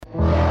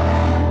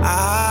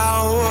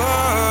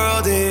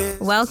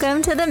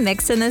Welcome to the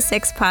Mix in the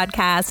Six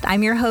podcast.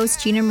 I'm your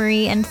host, Gina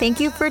Marie, and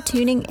thank you for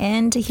tuning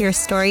in to hear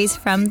stories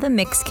from the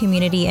mixed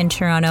community in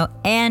Toronto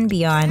and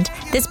beyond.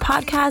 This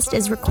podcast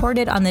is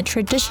recorded on the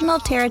traditional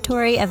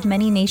territory of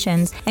many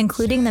nations,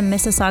 including the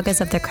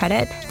Mississaugas of the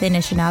Credit, the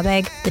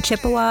Anishinaabe, the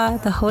Chippewa,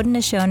 the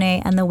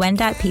Haudenosaunee, and the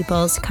Wendat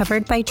peoples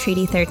covered by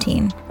Treaty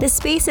 13. This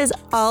space is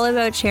all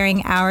about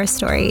sharing our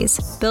stories,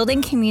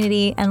 building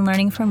community, and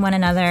learning from one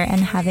another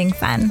and having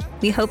fun.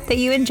 We hope that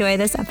you enjoy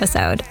this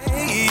episode.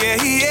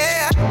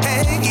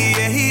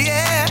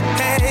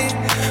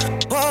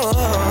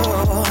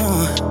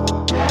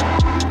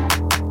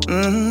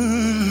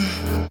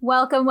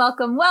 Welcome,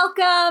 welcome,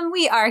 welcome.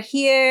 We are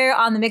here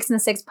on the Mix in the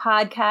Six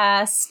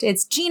podcast.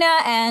 It's Gina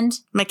and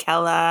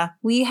Michaela.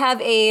 We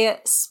have a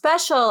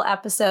special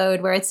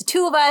episode where it's the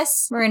two of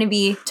us. We're going to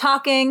be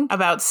talking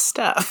about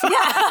stuff. Yeah.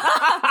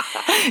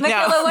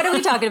 Michaela, what are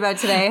we talking about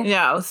today?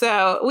 No,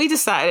 so we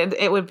decided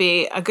it would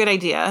be a good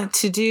idea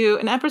to do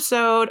an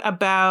episode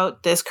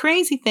about this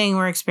crazy thing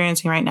we're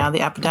experiencing right now,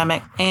 the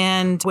epidemic,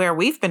 and where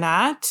we've been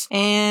at,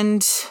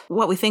 and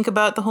what we think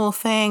about the whole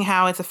thing,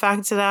 how it's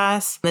affected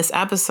us. This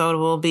episode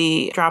will be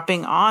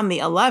dropping on the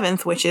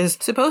 11th, which is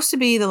supposed to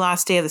be the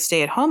last day of the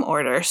stay-at-home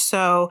order.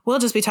 So we'll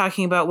just be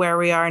talking about where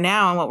we are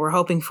now and what we're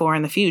hoping for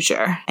in the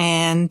future.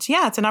 And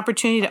yeah, it's an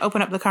opportunity to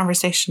open up the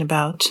conversation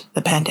about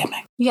the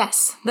pandemic.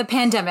 Yes, the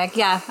pandemic.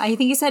 Yeah, I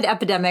think you said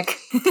epidemic.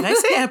 Did I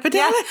say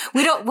epidemic?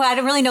 Yeah, I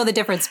don't really know the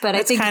difference, but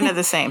it's I think kind of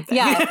the same thing.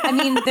 Yeah, I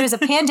mean, there's a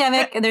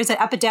pandemic and there's an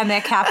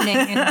epidemic happening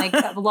in like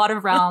a lot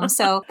of realms.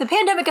 So the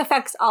pandemic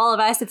affects all of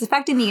us. It's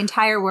affecting the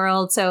entire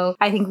world. So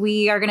I think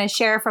we are going to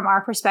share from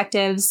our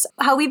perspectives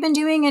how we've been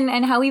doing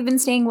and how we've been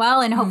staying well,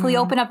 and hopefully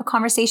open up a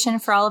conversation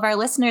for all of our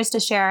listeners to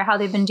share how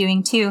they've been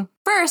doing too.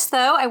 First,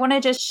 though, I want to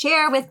just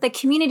share with the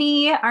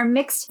community, our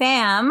mixed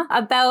fam,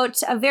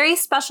 about a very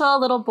special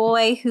little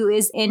boy who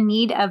is in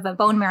need of a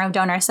bone marrow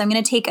donor. So I'm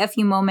going to take a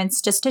few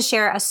moments just to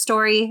share a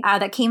story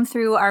that came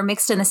through our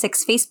Mixed in the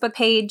Six Facebook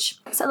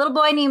page. So a little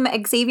boy named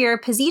Xavier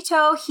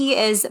Pizito, he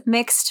is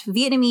mixed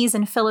Vietnamese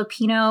and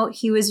Filipino.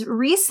 He was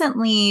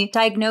recently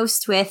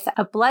diagnosed with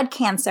a blood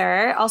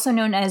cancer, also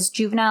known as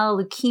juvenile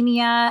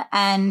leukemia,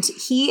 and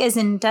he is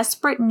in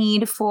desperate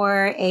need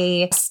for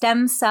a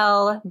stem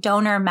cell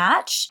donor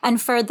match. And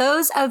for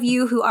those of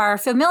you who are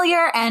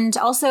familiar and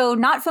also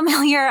not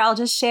familiar, I'll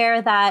just share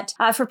that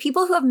for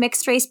people who have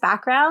mixed race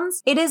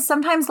backgrounds, it is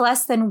sometimes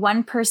less than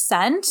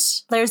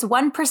 1%. There's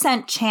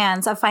 1%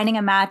 chance of finding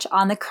a match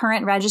on the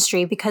current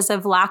registry because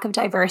of lack of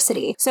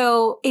diversity.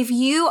 So if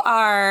you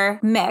are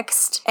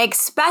mixed,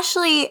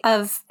 especially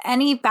of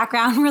any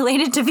background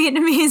related to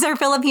Vietnamese or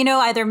Filipino,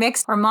 either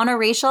mixed or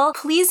monoracial,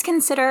 please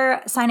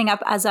consider signing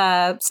up as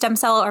a stem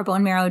cell or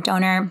bone marrow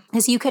donor,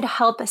 because you could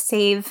help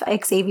save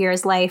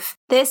Xavier's life.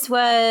 This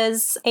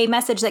was a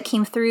message that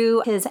came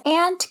through his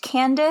aunt,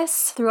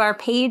 Candace, through our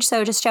page.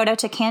 So just shout out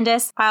to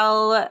Candace.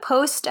 I'll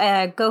post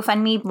a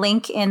GoFundMe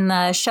link in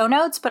the show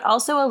notes, but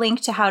also a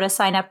link to how to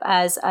sign up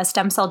as a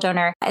stem cell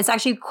donor. It's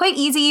actually quite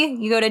easy.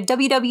 You go to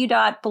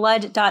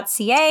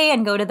www.blood.ca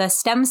and go to the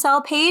stem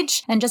cell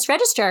page and just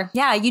register.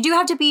 Yeah, you do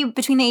have to be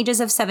between the ages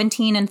of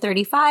 17 and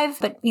 35.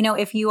 But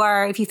if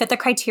you fit the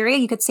criteria,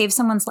 you could save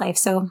someone's life.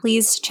 So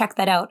please check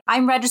that out.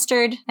 I'm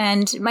registered,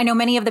 and I know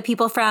many of the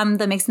people from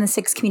the Mix in the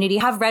Six community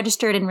have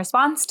registered in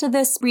response to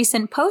this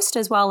recent post,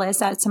 as well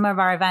as at some of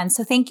our events.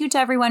 So thank you to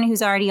everyone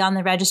who's already on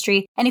the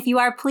registry. And if you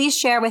are, please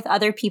share with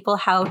other people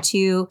how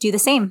to do the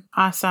same.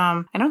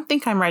 Awesome. I don't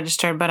think I'm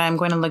registered, but I'm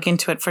going to look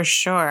into it for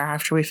sure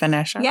after we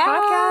finish our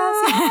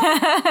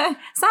podcast.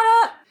 Sign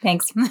up.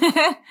 Thanks.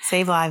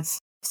 Save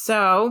lives.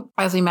 So,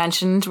 as we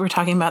mentioned, we're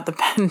talking about the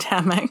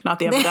pandemic, not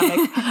the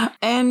epidemic.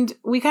 And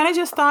we kind of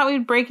just thought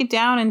we'd break it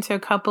down into a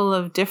couple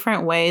of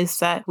different ways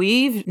that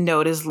we've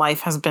noticed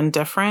life has been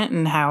different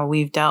and how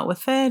we've dealt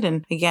with it.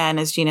 And again,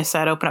 as Gina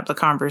said, open up the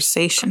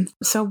conversation.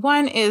 So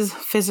one is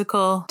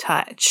physical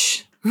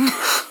touch.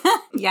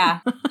 Yeah.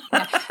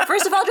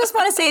 First of all, just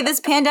want to say this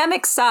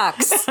pandemic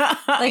sucks.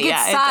 It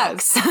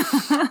sucks.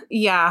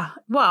 Yeah.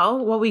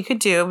 Well, what we could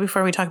do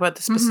before we talk about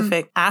the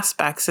specific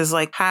aspects is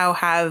how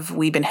have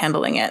we been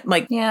handling it?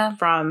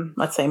 From,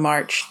 let's say,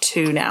 March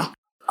to now.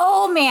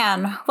 Oh,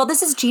 man. Well,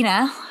 this is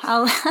Gina.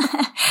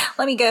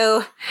 Let me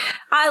go.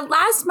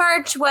 Last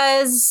March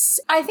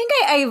I think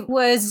I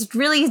was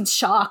really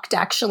shocked,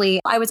 actually.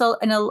 I was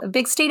in a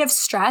big state of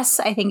stress.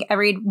 I think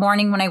every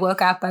morning when I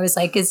woke up, I was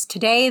like, is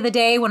today the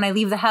day when I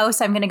leave the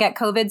house, I'm going to get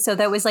COVID? So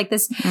that was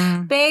this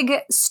big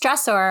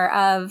stressor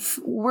of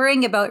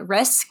worrying about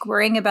risk,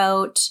 worrying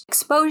about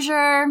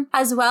exposure,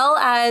 as well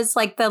as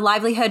the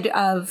livelihood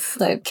of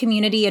the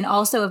community and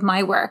also of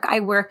my work. I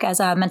work as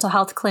a mental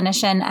health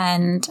clinician,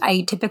 and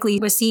I typically typically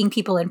was seeing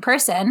people in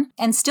person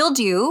and still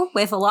do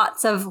with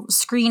lots of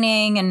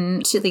screening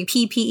and the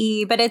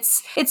PPE. But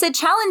it's a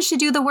challenge to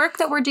do the work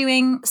that we're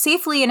doing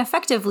safely and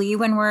effectively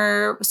when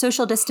we're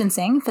social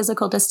distancing,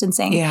 physical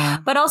distancing. Yeah.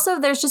 But also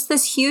there's just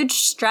this huge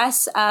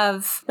stress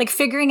of like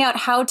figuring out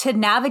how to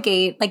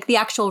navigate like the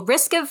actual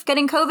risk of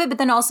getting COVID, but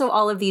then also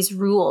all of these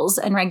rules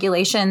and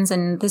regulations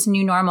and this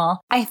new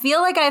normal. I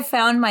feel like I've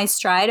found my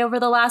stride over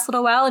the last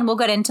little while, and we'll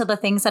get into the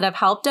things that have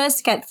helped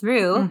us get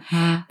through.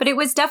 But it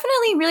was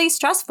definitely really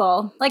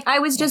stressful. Like I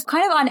was just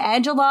kind of on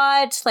edge a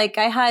lot. Like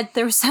I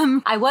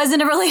was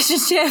in a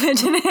relationship.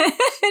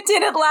 It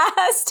didn't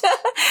last.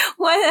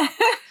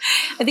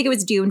 I think it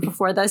was June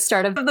before the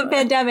start of the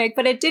pandemic,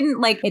 but it didn't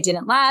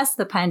last.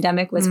 The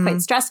pandemic was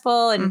quite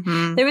stressful.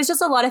 And there was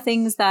just a lot of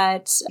things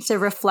that to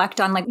reflect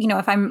on, like,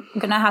 if I'm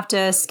going to have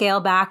to scale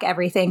back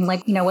everything,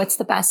 like, what's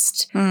the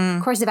best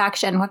course of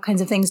action? What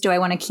kinds of things do I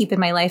want to keep in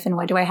my life and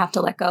what do I have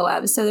to let go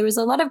of? So there was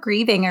a lot of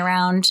grieving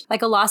around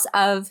like a loss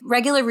of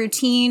regular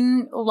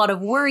routine, a lot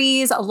of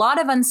worries, a lot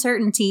of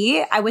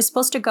uncertainty. I was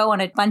supposed to go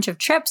on a bunch of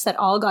trips that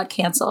all got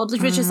canceled,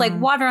 which is like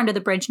water under the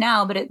bridge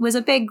now, but it was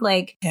a big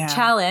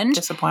challenge.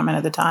 Disappointment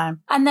at the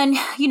time. And then,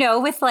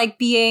 with like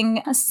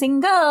being a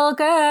single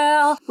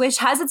girl, which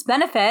has its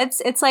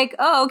benefits, it's like,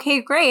 oh,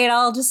 okay, great.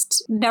 I'll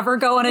just never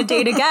go on a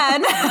date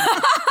again.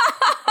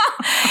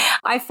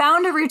 I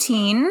found a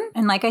routine.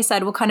 And like I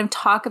said, we'll kind of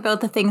talk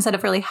about the things that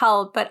have really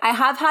helped. But I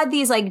have had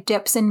these like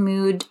dips in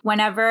mood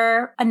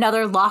whenever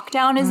another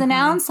lockdown is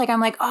announced. Like I'm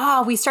like,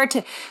 oh, we start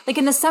to, like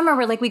in the summer,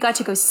 we got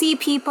to go see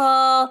people.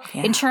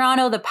 Yeah. In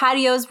Toronto, the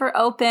patios were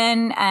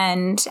open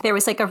and there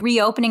was like a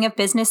reopening of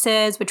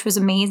businesses, which was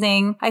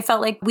amazing. I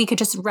felt like we could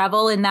just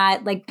revel in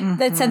that, like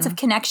that sense of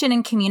connection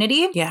and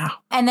community. Yeah.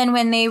 And then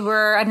when they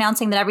were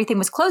announcing that everything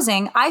was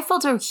closing, I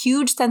felt a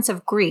huge sense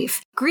of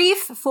grief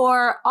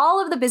for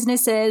all of the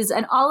businesses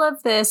and all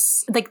of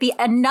this, like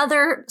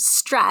another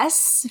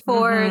stress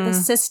for the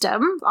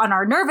system, on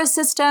our nervous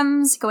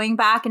systems, going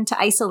back into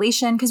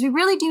isolation, because we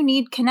really do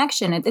need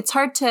connection. It's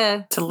hard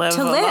to live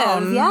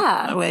alone,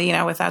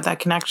 yeah, without that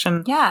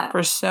connection,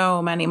 for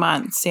so many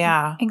months,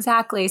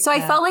 exactly. So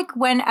I felt like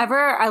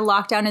whenever a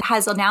lockdown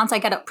has announced, I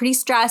get pretty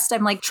stressed.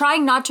 I'm like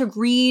trying not to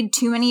read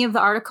too many of the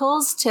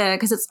articles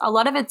because a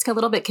lot of it's a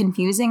little bit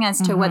confusing as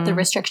to what the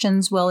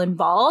restrictions will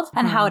involve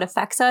and how it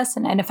affects us,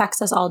 and it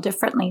affects us all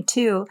differently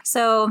too.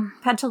 So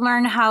I've had to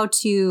learn how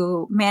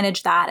to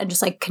manage that and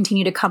just like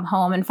continue to come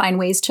home and find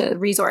ways to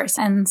resource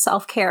and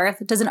self-care.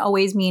 It doesn't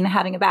always mean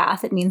having a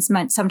bath. It means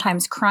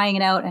sometimes crying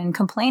it out and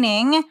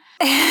complaining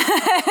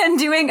and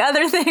doing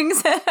other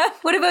things.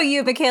 What about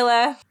you,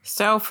 Michaela?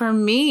 So for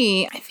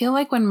me, I feel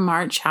like when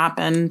March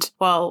happened,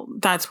 well,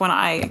 that's when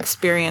I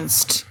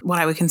experienced what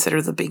I would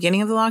consider the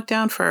beginning of the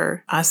lockdown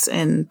for us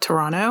in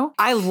Toronto.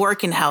 I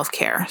work in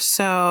healthcare,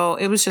 so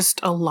it was just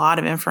a lot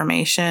of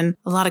information,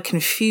 a lot of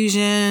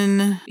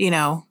confusion,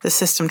 the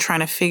system trying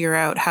to figure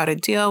out how to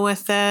deal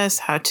with this,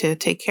 how to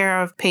take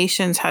care of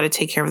patients, how to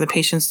take care of the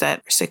patients that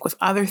are sick with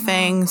other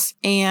things.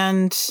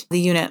 And the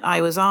unit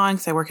I was on,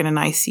 because I work in an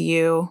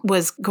ICU,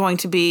 was going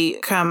to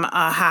become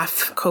a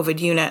half COVID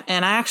unit.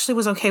 And I actually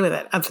was okay with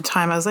it. At the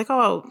time, I was like,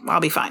 oh,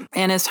 I'll be fine.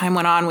 And as time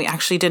went on, we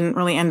actually didn't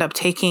really end up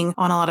taking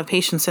on a lot of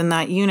patients in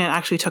that unit,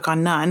 actually took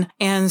on none.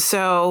 And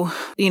so,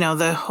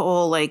 the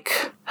whole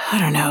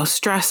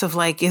stress of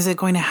like, is it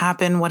going to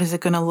happen? What is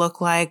it going to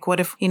look like? What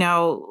if,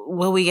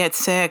 will we get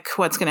sick?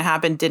 What's going to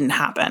happen? Didn't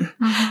happen.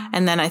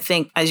 And then I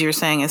think, as you were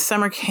saying, as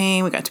summer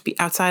came, we got to be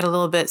outside a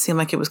little bit, seemed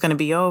like it was going to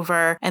be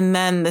over. And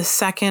then the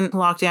second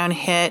lockdown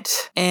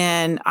hit,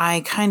 and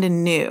I kind of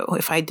knew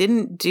if I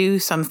didn't do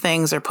some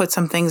things or put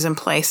some things in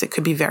place, it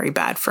could be very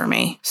bad for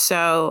me.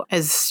 So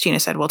as Gina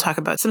said, we'll talk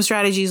about some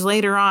strategies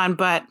later on,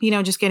 but,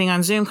 just getting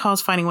on Zoom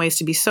calls, finding ways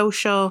to be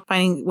social,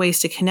 finding ways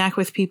to connect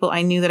with people.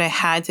 I knew that I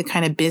had to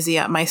kind of busy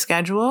up my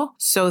schedule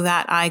so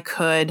that I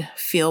could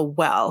feel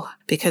well,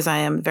 because I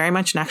am very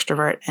much an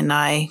extrovert and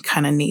I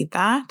kind of need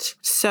that.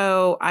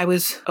 So I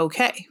was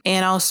okay.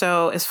 And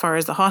also, as far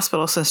as the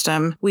hospital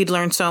system, we'd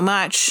learned so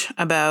much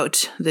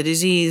about the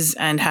disease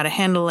and how to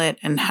handle it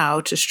and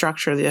how to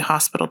structure the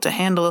hospital to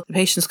handle the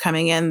patients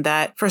coming in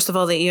that, first of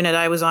all, the unit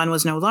I was on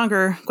was no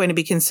longer going to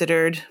be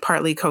considered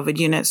partly COVID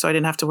unit. So I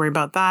didn't have to worry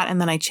about that.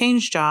 And then I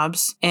changed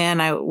jobs, and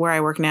where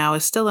I work now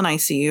is still an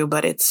ICU,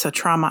 but it's a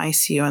trauma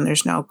ICU and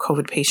there's no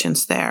COVID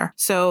patients there.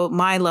 So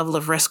my level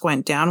of risk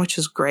went down, which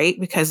is great,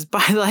 because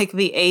by like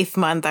the 8th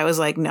month, I was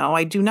like, no,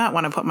 I do not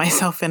want to put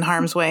myself in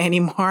harm's way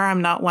anymore.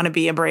 I'm not want to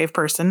be a brave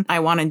person. I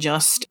want to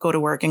just go to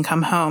work and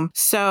come home.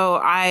 So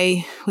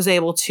I was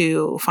able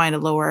to find a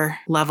lower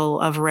level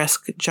of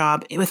risk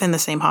job within the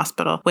same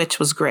hospital, which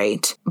was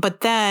great.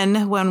 But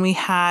then when we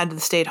had the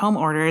stay-at-home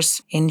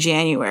orders in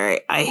January,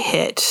 I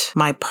hit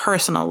my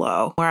personal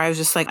low where I was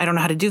just like, I don't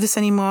know how to do this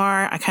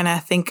anymore. I kind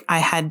of think I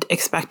had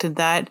expected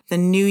that the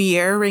new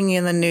year ringing ringing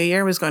in the new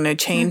year was going to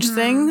change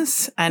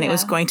things, and it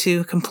was going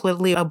to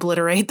completely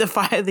obliterate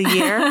the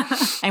year.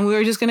 And we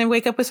were just going to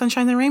wake up with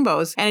sunshine and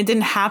rainbows. And it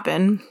didn't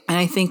happen. And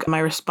I think my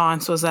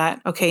response was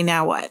that, okay,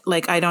 now what?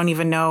 Like, I don't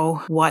even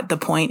know what the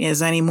point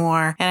is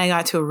anymore. And I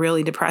got to a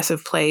really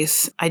depressive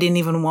place. I didn't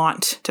even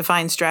want to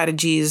find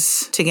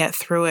strategies to get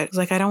through it. It was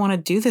like, I don't want to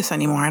do this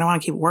anymore. I don't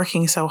want to keep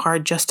working so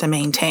hard just to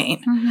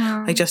maintain.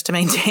 Like, just to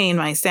maintain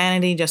my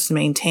sanity, just to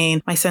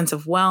maintain my sense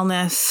of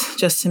wellness,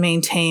 just to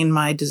maintain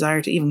my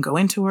desire to even go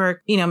into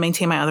work,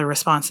 maintain my other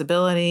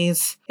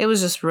responsibilities. It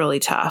was just really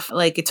tough.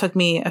 Like, it took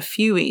me a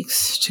few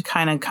weeks to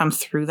kind of come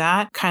through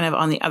that, kind of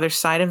on the other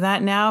side of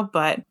that now.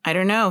 But I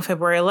don't know,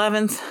 February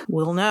 11th,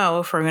 we'll know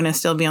if we're going to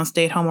still be on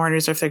stay-at-home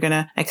orders or if they're going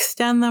to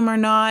extend them or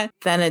not.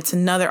 Then it's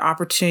another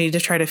opportunity to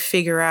try to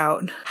figure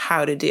out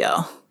how to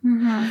deal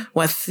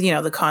with,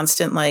 the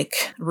constant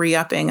like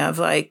re-upping of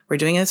like, we're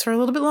doing this for a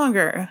little bit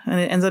longer, and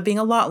it ends up being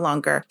a lot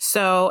longer.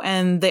 So,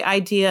 and the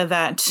idea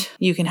that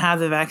you can have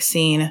the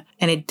vaccine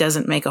and it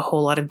doesn't make a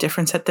whole lot of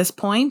difference at this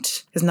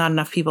point because not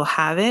enough people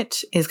have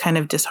it is kind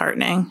of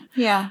disheartening.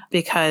 Yeah.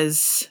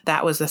 Because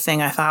that was the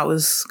thing I thought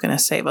was going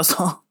to save us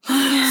all.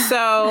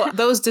 So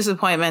those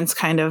disappointments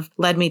kind of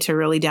led me to a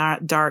really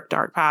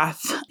dark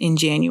path in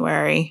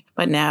January.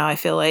 But now I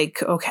feel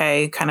like,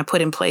 okay, kind of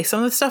put in place some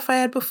of the stuff I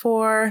had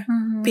before,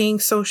 being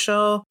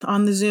social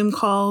on the Zoom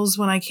calls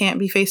when I can't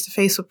be face to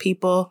face with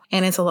people.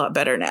 And it's a lot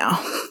better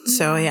now.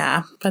 So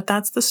yeah, but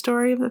that's the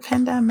story of the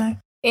pandemic.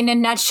 In a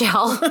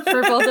nutshell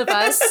for both of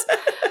us.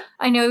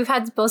 I know we've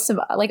had both some,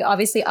 like,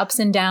 obviously ups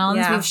and downs.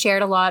 Yeah. We've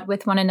shared a lot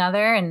with one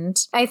another. And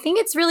I think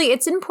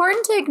it's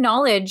important to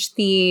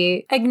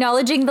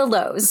acknowledging the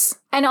lows.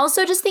 And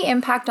also just the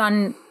impact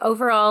on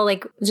overall,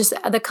 like, just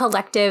the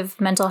collective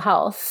mental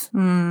health.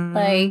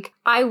 Like,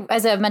 I,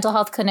 as a mental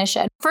health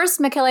clinician,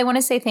 first, Mikhail, I want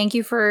to say thank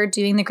you for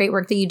doing the great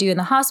work that you do in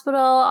the hospital.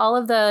 All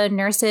of the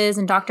nurses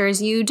and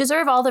doctors, you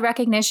deserve all the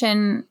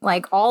recognition,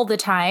 like, all the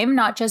time,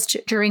 not just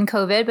during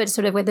COVID, but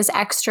sort of with this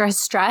extra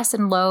stress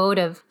and load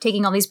of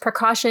taking all these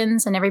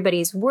precautions and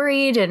everybody's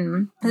worried.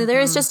 And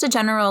there's just a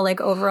general,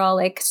 like, overall,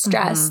 like,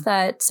 stress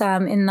that's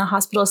in the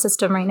hospital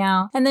system right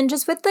now. And then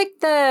just with, like,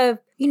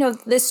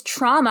 this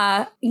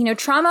trauma,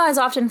 trauma is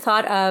often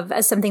thought of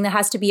as something that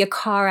has to be a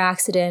car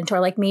accident or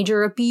like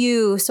major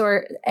abuse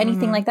or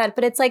anything like that.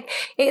 But it's like,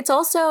 it's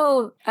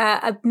also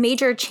a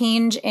major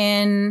change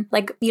in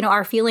like,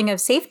 our feeling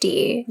of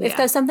safety. Yeah.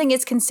 If something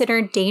is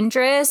considered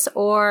dangerous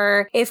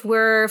or if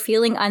we're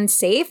feeling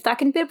unsafe, that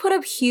can put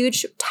a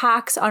huge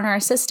tax on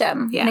our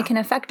system and it can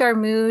affect our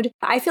mood.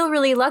 I feel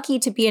really lucky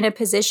to be in a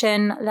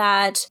position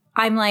that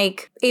I'm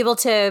like able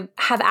to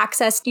have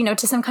access,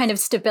 to some kind of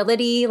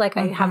stability. Like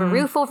I have a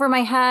roof over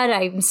my head.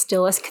 I'm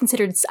still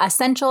considered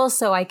essential,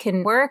 so I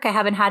can work. I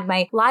haven't had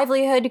my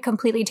livelihood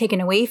completely taken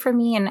away from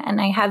me.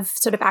 And I have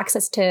sort of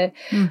access to,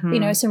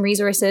 some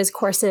resources,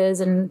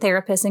 courses and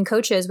therapists and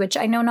coaches, which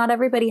I know not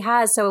everybody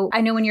has. So I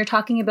know when you're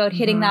talking about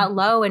hitting that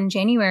low in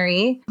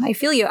January, I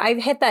feel you.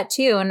 I've hit that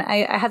too. And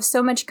I have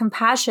so much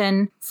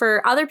compassion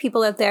for other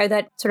people out there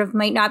that sort of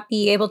might not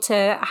be able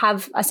to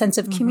have a sense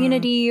of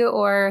community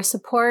or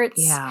support.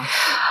 Yeah.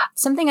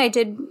 Something I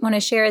did want to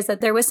share is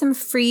that there was some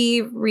free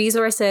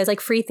resources,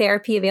 like free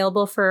therapy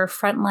available for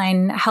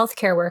frontline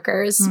healthcare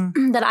workers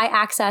that I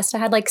accessed. I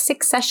had like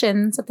 6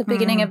 sessions at the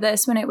beginning of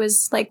this when it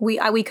was like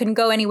we couldn't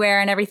go anywhere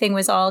and everything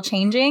was all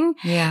changing.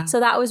 Yeah. So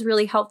that was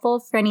really helpful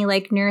for any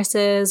like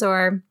nurses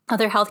or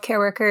other healthcare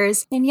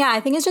workers. And yeah, I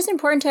think it's just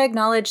important to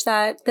acknowledge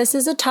that this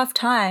is a tough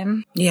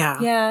time. Yeah.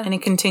 Yeah. And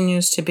it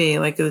continues to be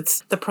like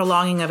it's the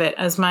prolonging of it.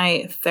 As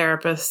my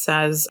therapist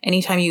says,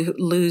 anytime you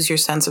lose your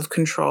sense of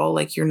control,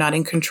 like you're not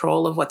in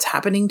control of what's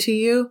happening to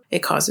you, it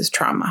causes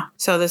trauma.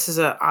 So this is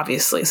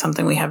obviously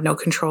something we have no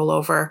control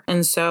over.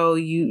 And so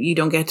you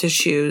don't get to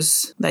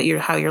choose that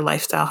how your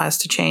lifestyle has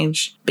to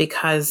change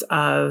because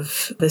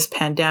of this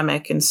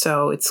pandemic. And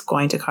so it's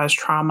going to cause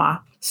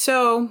trauma.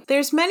 So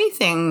there's many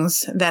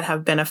things that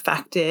have been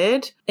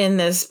affected in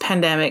this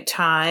pandemic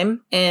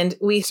time, and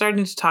we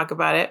started to talk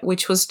about it,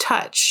 which was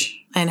touch.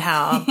 And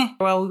how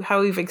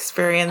we've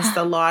experienced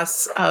the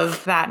loss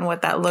of that and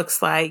what that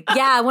looks like.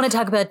 Yeah, I want to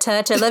talk about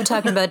touch. I love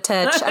talking about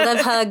touch. I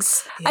love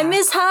hugs. Yeah. I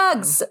miss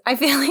hugs. I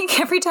feel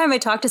like every time I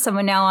talk to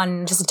someone now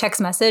on just a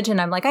text message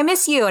and I'm like, I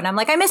miss you. And I'm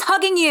like, I miss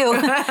hugging you.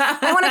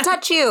 I want to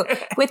touch you.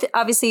 With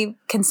obviously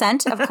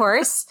consent, of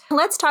course.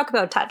 Let's talk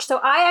about touch. So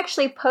I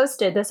actually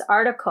posted this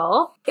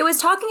article. It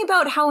was talking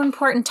about how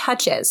important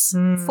touch is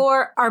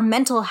for our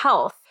mental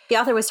health. The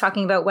author was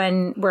talking about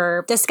when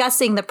we're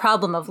discussing the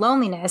problem of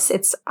loneliness,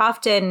 it's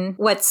often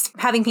what's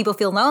having people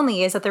feel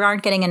lonely is that they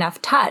aren't getting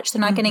enough touch.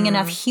 They're not getting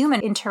enough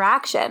human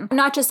interaction.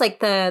 Not just like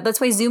that's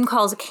why Zoom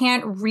calls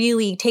can't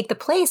really take the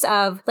place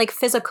of like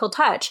physical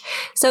touch.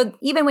 So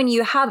even when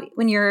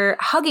you're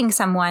hugging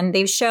someone,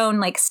 they've shown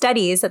like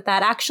studies that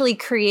actually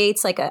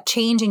creates like a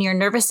change in your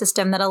nervous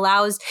system that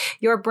allows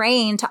your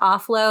brain to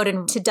offload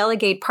and to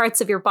delegate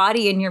parts of your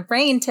body and your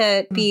brain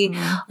to be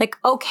like,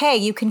 okay,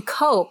 you can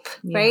cope,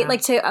 right?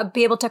 Like to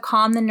be able to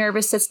calm the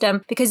nervous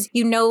system, because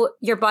you know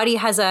your body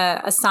has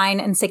a sign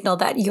and signal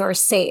that you're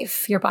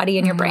safe, your body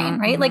and your brain,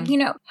 right? Like, you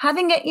know,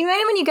 having it, you know,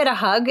 when you get a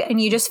hug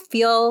and you just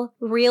feel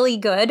really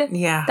good,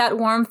 that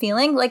warm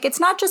feeling, like it's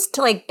not just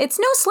like, it's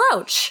no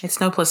slouch. It's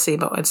no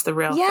placebo. It's the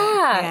real thing.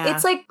 Yeah.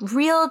 It's like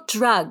real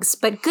drugs,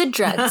 but good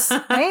drugs,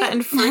 right?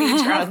 And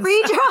free drugs.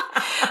 Free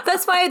drugs.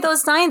 That's why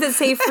those signs that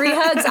say free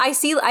hugs, I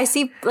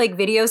see like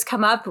videos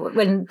come up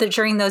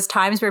during those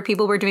times where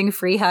people were doing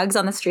free hugs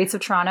on the streets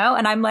of Toronto.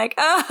 And I'm like,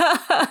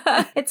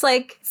 it's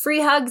like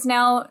free hugs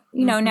now,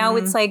 you know, now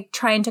it's like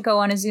trying to go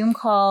on a Zoom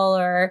call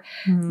or,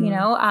 you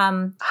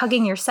know,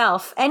 hugging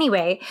yourself.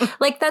 Anyway,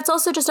 like that's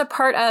also just a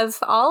part of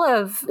all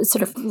of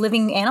sort of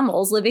living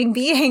animals, living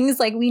beings.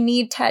 Like we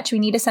need touch. We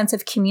need a sense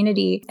of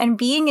community, and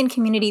being in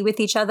community with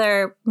each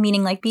other,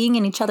 meaning like being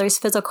in each other's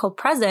physical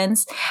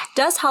presence,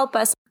 does help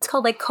us. It's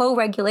called like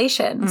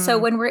co-regulation. So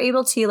when we're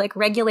able to like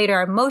regulate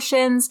our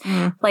emotions,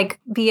 like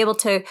be able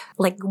to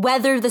like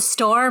weather the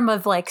storm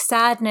of like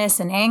sadness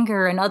and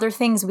anger and other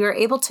things, we are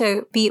able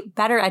to be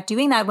better at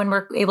doing that when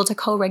we're able to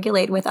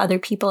co-regulate with other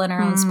people in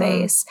our own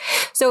space.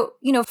 So,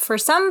 you know, for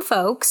some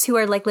folks who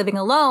are like living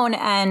alone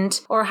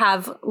or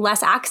have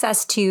less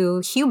access to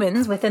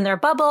humans within their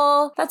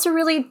bubble, that's a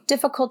really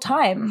difficult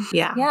time.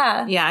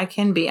 Yeah, it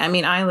can be. I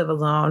mean, I live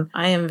alone.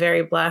 I am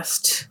very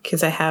blessed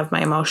because I have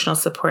my emotional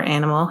support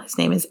animal. His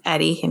name is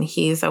Eddie, and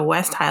he's a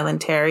West Highland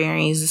Terrier,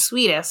 and he's the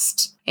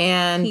sweetest.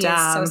 And he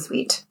is so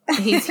sweet.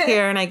 He's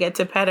here, and I get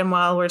to pet him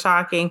while we're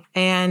talking.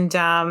 And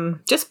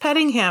just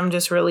petting him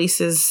just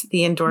releases the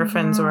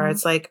endorphins where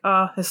it's like,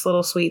 oh, this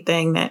little sweet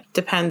thing that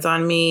depends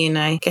on me, and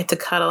I get to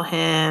cuddle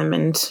him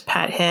and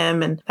pet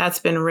him. And that's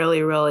been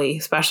really, really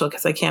special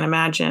because I can't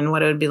imagine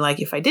what it would be like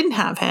if I didn't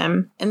have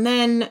him. And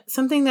then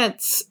something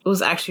that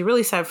was actually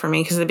really sad for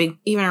me, because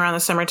even around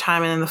the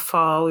summertime and in the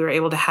fall, we were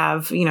able to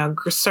have, you know,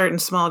 certain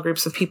small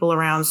groups of people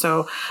around.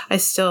 So I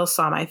still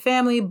saw my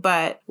family,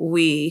 but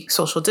we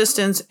social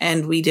distance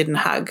and we didn't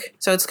hug.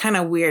 So it's kind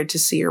of weird to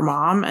see your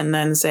mom and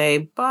then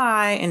say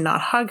bye and not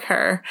hug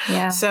her.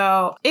 Yeah.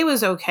 So it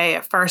was okay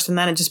at first. And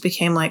then it just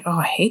became like, oh,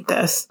 I hate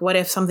this. What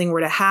if something were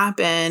to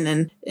happen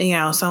and, you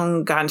know,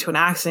 someone got into an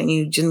accident and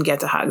you didn't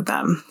get to hug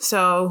them?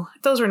 So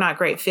those were not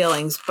great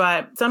feelings.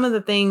 But some of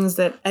the things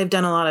that I've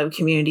done a lot of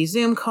community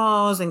Zoom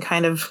calls and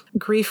kind of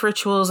grief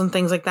rituals and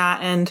things like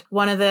that. And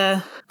one of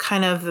the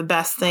kind of the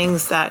best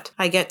things that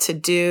I get to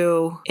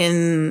do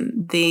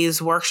in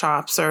these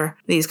workshops or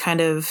these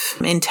kind of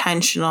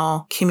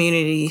intentional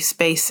community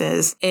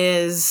spaces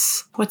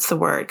is, what's the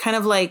word? Kind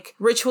of like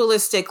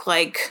ritualistic,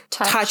 like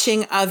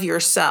touching of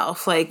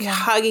yourself, like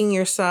hugging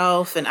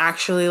yourself and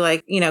actually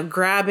like, you know,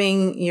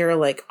 grabbing your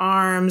like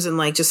arms and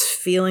like just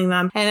feeling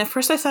them. And at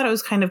first I thought it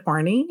was kind of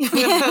horny.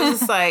 I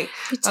was like,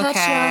 touch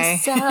okay.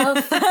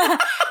 yourself.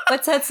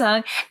 What's that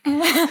song?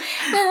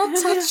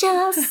 Touch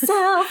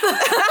yourself.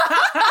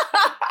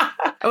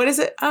 What is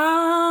it?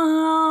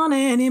 On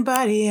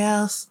anybody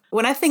else.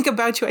 When I think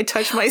about you, I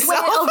touch myself.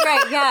 Oh,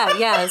 right. Yeah.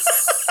 Yes.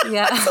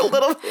 Yeah. It's a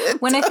little bit.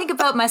 When I think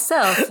about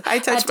myself, I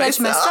touch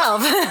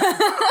myself.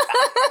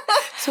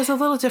 So it's a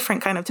little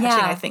different kind of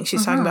touching, I think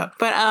she's talking about.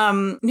 But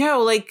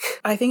no, like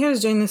I think I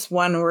was doing this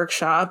one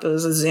workshop. It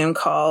was a Zoom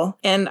call.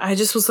 And I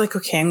just was like,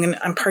 okay,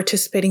 I'm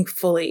participating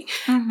fully.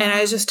 And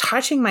I was just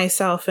touching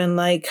myself and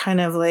like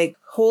kind of like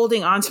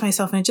holding onto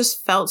myself. And it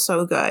just felt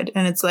so good.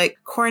 And it's like,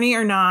 corny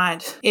or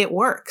not, it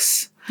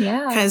works.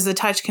 Yeah. Because the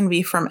touch can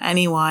be from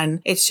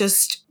anyone. It's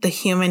just the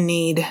human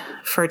need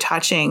for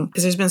touching.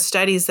 Because there's been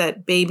studies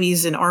that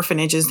babies in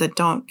orphanages that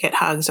don't get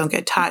hugs, don't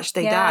get touched,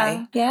 they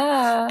die.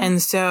 Yeah.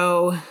 And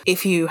so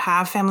if you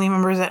have family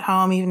members at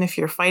home, even if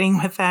you're fighting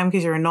with them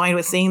because you're annoyed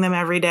with seeing them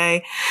every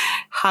day,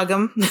 hug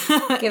them,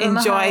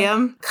 enjoy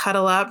them,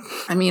 cuddle up.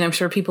 I mean, I'm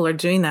sure people are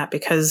doing that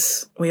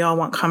because we all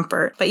want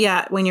comfort. But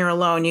yeah, when you're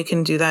alone, you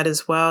can do that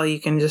as well. You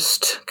can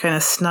just kind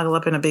of snuggle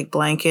up in a big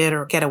blanket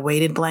or get a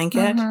weighted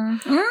blanket.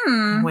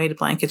 Weighted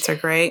blankets are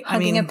great.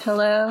 Hugging a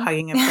pillow.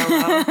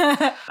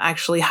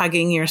 Actually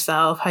hugging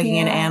yourself, hugging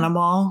an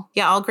animal.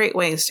 Yeah, all great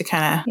ways to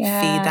kind of feed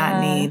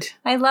that need.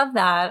 I love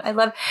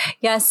that.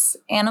 Yes,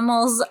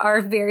 animals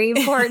are very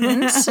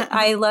important.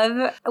 I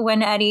love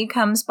when Eddie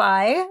comes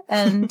by,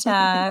 and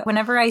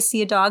whenever I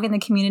see a dog in the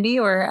community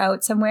or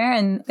out somewhere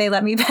and they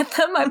let me pet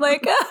them, I'm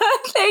like,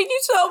 thank you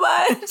so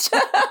much.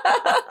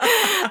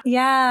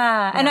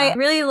 And I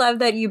really love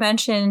that you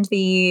mentioned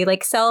the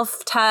like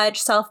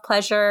self-touch,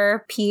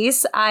 self-pleasure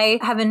piece. I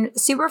have been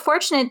super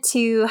fortunate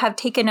to have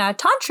taken a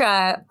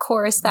Tantra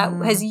course that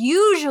has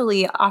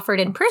usually offered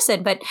in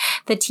person, but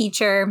the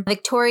teacher,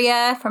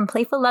 Victoria from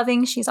Playful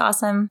Loving, she's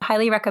awesome.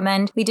 Highly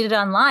recommend. We did it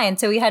online.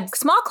 So we had a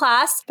small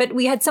class, but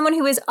we had someone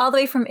who was all the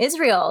way from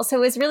Israel. So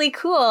it was really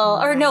cool.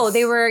 Nice. Or no,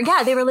 they were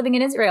living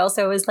in Israel.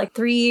 So it was like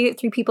three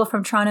people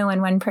from Toronto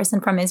and one person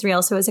from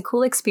Israel. So it was a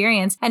cool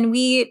experience. And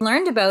we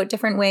learned about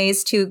different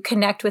ways to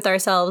connect with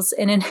ourselves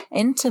in an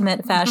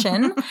intimate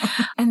fashion.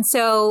 And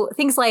so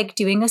things like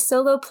doing a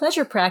solo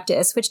pleasure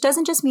practice, which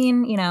doesn't just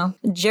mean, you know,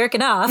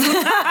 jerking off.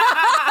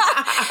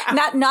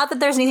 Not that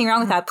there's anything wrong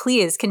with that.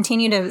 Please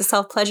continue to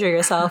self-pleasure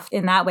yourself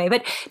in that way.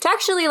 But to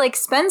actually like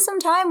spend some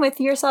time with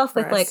yourself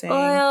with like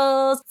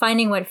oils,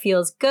 finding what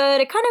feels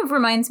good. It kind of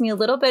reminds me a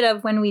little bit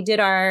of when we did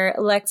our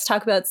Let's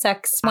Talk About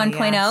Sex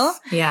 1.0.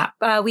 Yes.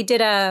 Yeah. We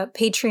did a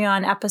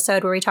Patreon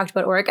episode where we talked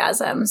about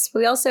orgasms.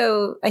 We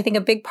also, I think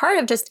a big part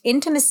of just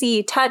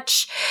intimacy,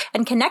 touch,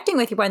 and connecting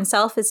with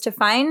oneself is to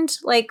find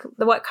like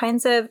what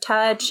kinds of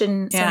touch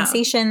and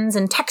sensations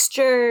and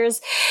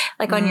textures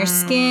like on your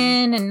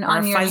skin and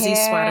on your fuzzy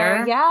hair.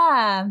 Sweater.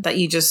 Yeah. That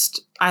you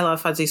just... I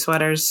love fuzzy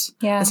sweaters.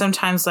 Yeah. And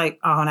sometimes and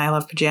I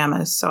love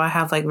pajamas. So I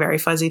have like very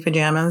fuzzy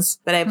pajamas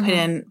that I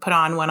put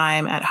on when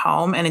I'm at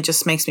home, and it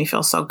just makes me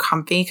feel so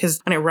comfy because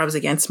when it rubs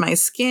against my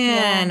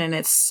skin and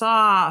it's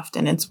soft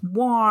and it's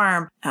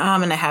warm.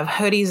 And I have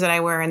hoodies that I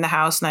wear in the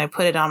house and I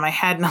put it on my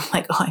head and I'm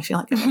like, oh, I feel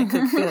like I'm in a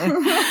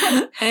cocoon.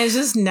 And it's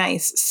just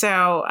nice.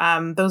 So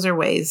those are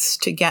ways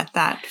to get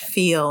that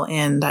feel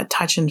in, that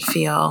touch and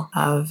feel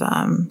of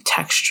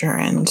texture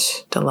and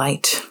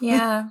delight.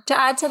 Yeah. To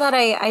add to that,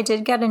 I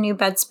did get a new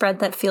bedspread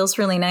that feels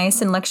really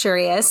nice and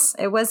luxurious.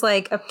 It was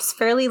like a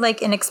fairly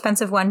like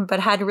inexpensive one, but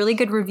had really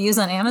good reviews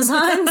on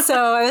Amazon.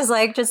 So I was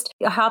like, just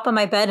hop on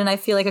my bed and I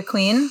feel like a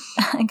queen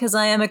because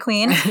I am a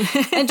queen.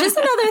 And just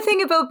another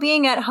thing about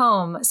being at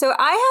home. So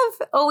I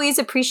have always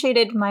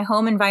appreciated my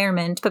home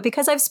environment, but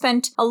because I've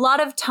spent a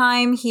lot of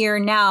time here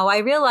now, I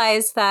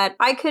realized that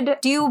I could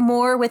do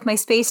more with my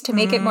space to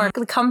make it more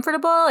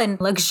comfortable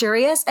and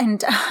luxurious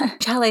and,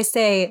 shall I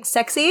say,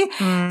 sexy.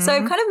 So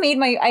I've kind of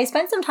I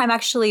spent some time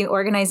actually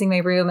organizing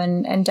my room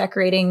and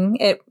decorating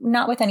it,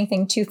 not with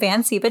anything too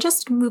fancy, but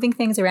just moving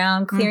things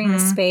around, clearing the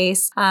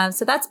space.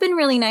 So that's been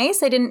really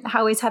nice. I didn't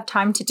always have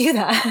time to do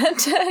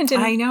that.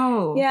 I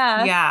know.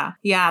 Yeah.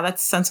 Yeah.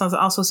 That's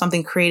also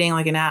something creating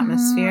like an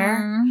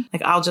atmosphere.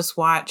 Like I'll just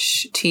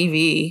watch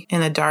TV in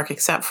the dark,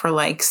 except for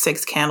like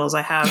 6 candles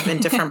I have in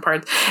different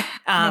parts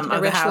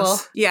of the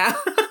house. Yeah.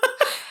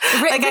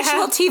 Like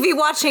ritual TV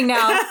watching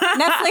now.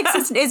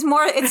 Netflix is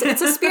more,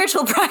 it's a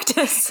spiritual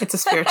practice. It's a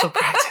spiritual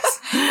practice.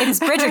 It is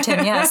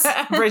Bridgerton, yes.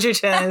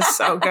 Bridgerton is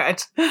so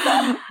good.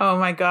 Oh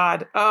my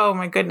God. Oh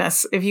my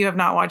goodness. If you have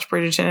not watched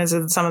Bridgerton,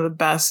 it's some of the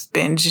best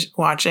binge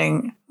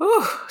watching.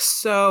 Ooh,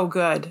 so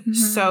good.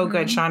 So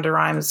good. Shonda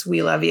Rhimes,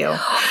 we love you.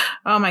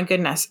 Oh my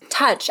goodness.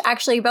 Touch,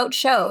 actually, about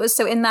shows.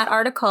 So in that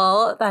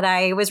article that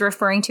I was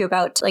referring to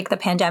about like the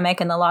pandemic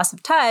and the loss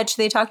of touch,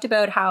 they talked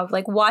about how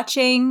like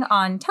watching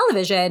on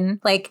television,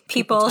 like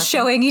people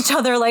showing each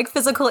other like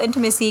physical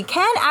intimacy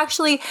can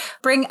actually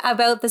bring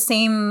about the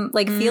same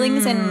like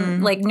feelings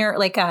and like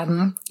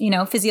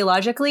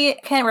physiologically.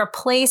 It can't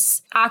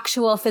replace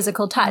actual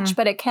physical touch,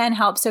 but it can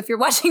help. So if you're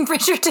watching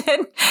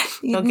Bridgerton,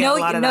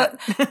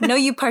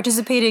 you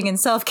participating in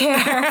self-care.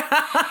 And,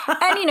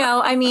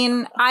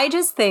 I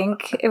just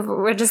think if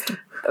we're just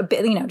a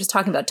bit, just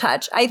talking about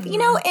touch,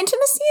 intimacy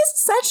is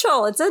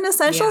essential. It's an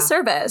essential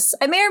service.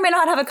 I may or may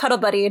not have a cuddle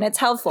buddy and it's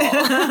helpful.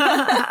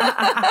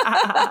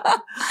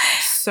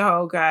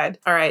 So good.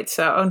 All right.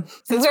 So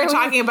since we're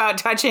talking about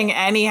touching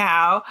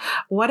anyhow,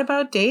 what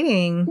about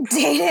dating?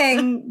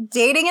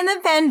 Dating in the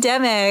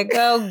pandemic.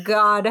 Oh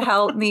God,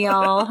 help me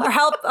all. Or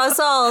help us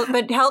all,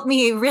 but help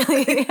me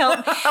really.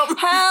 Help,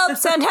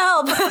 send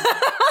help.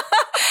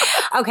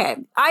 Okay.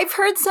 I've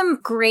heard some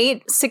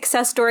great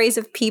success stories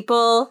of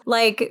people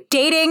like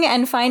dating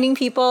and finding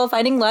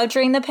love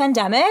during the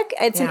pandemic.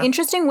 It's an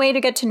interesting way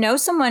to get to know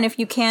someone if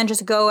you can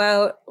just go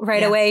out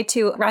right away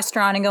to a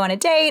restaurant and go on a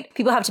date.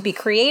 People have to be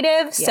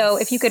creative. Yes. So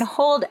if you can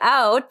hold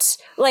out,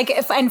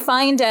 and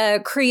find a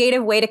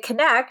creative way to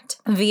connect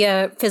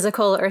via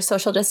physical or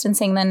social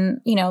distancing, then,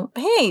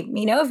 hey,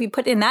 if you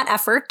put in that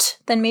effort,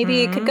 then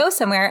maybe it could go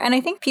somewhere. And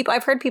I think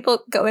I've heard people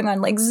going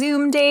on like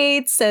Zoom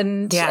dates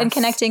and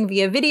connecting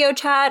via video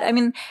chat. I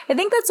mean, I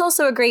think that's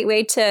also a great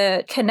way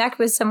to connect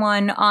with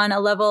someone on a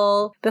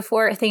level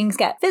before things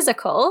get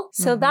physical.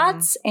 So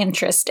that's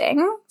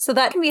interesting. So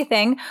that can be a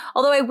thing.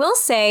 Although I will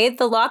say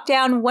the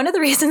lockdown, one of the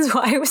reasons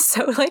why I was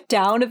so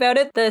down about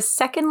it, the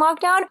second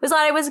lockdown, was that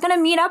I was going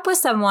to meet up with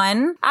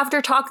someone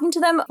after talking to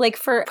them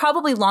for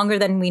probably longer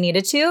than we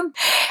needed to.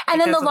 And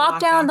then the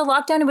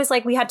lockdown, it was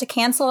like we had to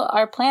cancel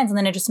our plans and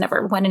then it just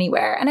never went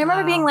anywhere. And I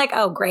remember being like,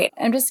 oh, great.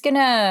 I'm just going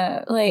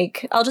to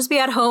I'll just be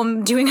at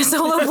home doing a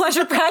solo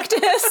pleasure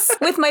practice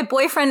with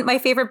my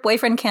favorite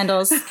boyfriend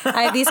candles.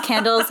 I have these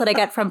candles that I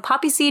get from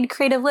Poppy Seed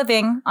Creative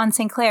Living on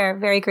St. Clair.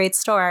 Very great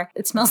store.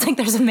 It smells like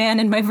there's a man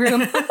in my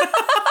room.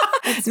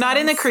 Not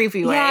in a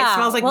creepy way. Yeah. It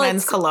smells like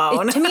men's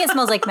cologne. To me, it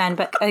smells like men,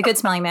 but a good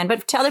smelling man.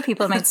 But to other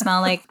people, it might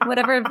smell like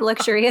whatever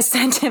luxurious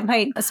scent it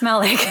might smell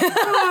like.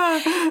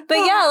 But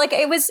yeah,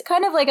 it was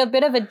kind of like a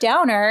bit of a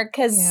downer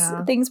because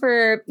things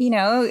were,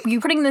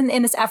 you putting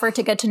in this effort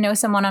to get to know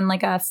someone on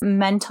a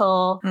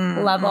mental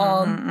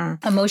level,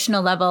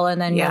 emotional level.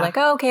 And then you're like,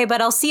 oh, okay,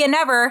 but I'll see you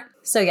never.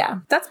 So yeah,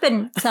 that's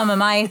been some of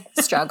my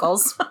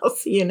struggles. I'll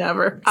see you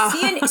never.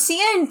 See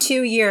you in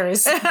 2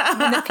 years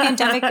when the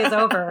pandemic is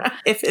over.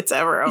 If it's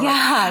ever over.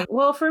 Yeah.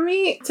 Well, for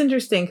me, it's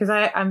interesting because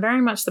I'm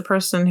very much the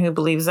person who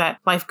believes that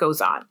life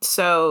goes on.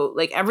 So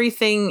like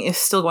everything is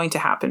still going to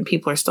happen.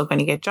 People are still going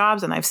to get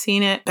jobs, and I've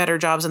seen it, better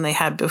jobs than they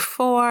had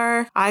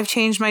before. I've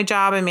changed my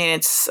job. I mean,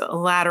 it's a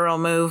lateral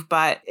move,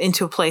 but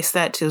into a place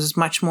that is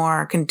much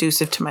more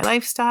conducive to my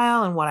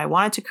lifestyle and what I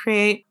wanted to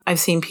create. I've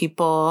seen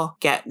people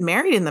get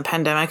married in the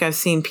pandemic. I've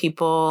seen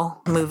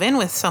people move in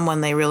with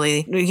someone they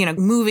really,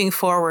 moving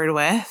forward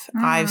with.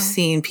 I've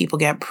seen people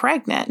get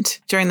pregnant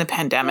during the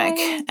pandemic.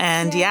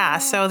 And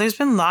so there's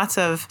been lots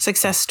of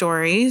success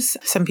stories.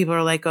 Some people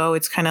are like, oh,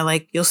 it's kind of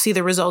like you'll see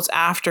the results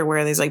after,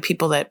 where there's like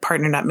people that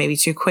partnered up maybe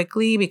too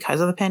quickly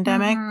because of the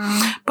pandemic.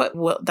 But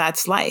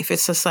that's life.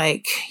 It's just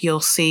like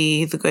you'll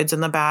see the goods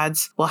and the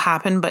bads will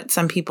happen. But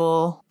some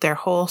people, their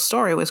whole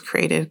story was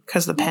created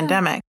because of the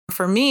pandemic.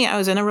 For me, I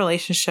was in a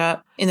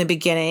relationship in the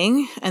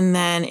beginning, and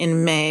then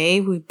in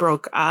May, we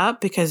broke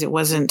up because it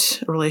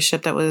wasn't a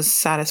relationship that was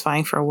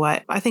satisfying for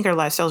what I think our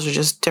lifestyles are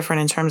just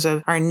different in terms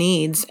of our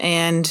needs.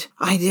 And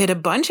I did a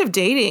bunch of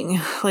dating,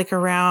 like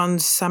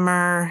around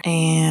summer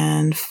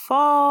and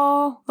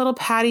fall, little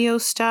patio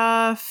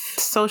stuff,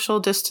 social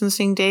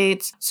distancing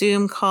dates,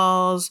 Zoom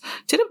calls,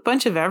 did a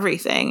bunch of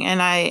everything.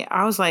 And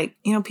I was like,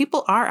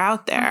 people are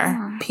out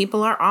there.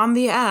 People are on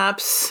the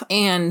apps.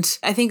 And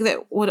I think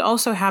that what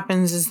also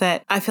happens is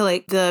that I feel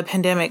like the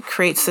pandemic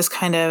creates this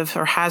kind of,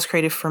 or has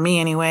created for me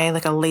anyway,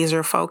 like a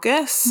laser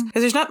focus,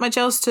 because there's not much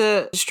else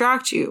to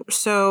distract you.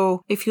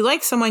 So if you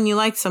like someone, you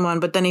like someone,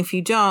 but then if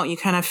you don't, you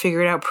kind of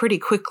figure it out pretty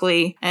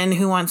quickly. And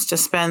who wants to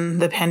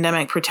spend the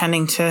pandemic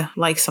pretending to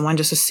like someone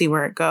just to see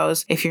where it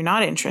goes if you're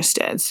not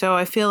interested? So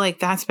I feel like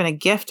that's been a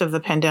gift of the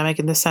pandemic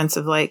in the sense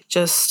of like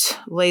just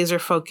laser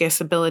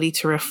focus, ability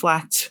to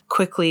reflect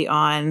quickly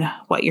on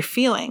what you're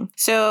feeling.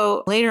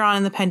 So later on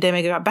in the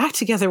pandemic, I got back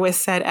together with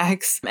said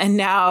ex, and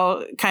now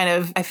kind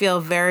of, I feel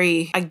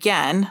very,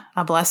 again,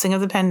 a blessing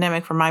of the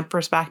pandemic from my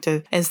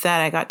perspective is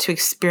that I got to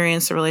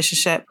experience the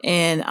relationship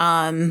in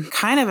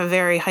kind of a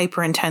very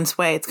hyper intense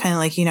way. It's kind of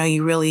like,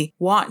 you really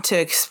want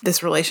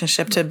this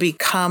relationship to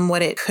become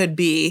what it could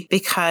be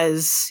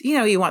because,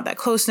 you want that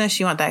closeness,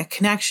 you want that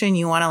connection,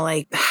 you want to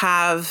like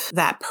have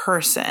that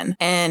person.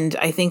 And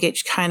I think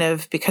it kind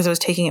of, because I was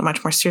taking it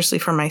much more seriously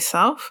for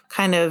myself,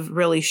 kind of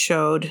really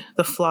showed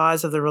the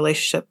flaws of the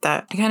relationship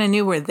that I kind of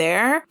knew were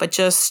there, but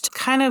just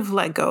kind of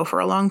let go for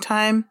a long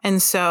time.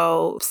 And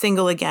so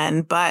single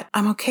again, but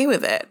I'm okay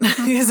with it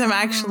because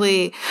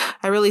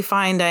I really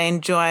find I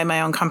enjoy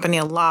my own company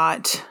a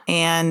lot.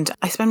 And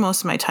I spend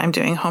most of my time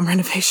doing home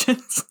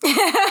renovations.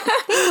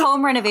 I think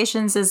home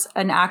renovations is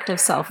an act of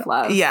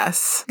self-love.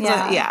 Yes.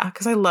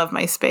 Because I love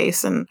my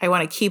space and I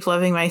want to keep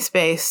loving my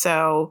space.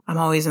 So I'm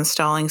always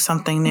installing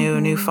something new,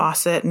 new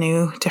faucet,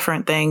 new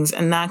different things.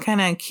 And that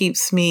kind of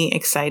keeps me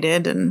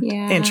excited and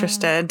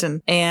interested.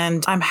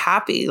 And I'm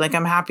happy. Like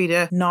I'm happy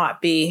to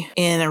not be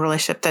in a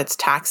relationship that's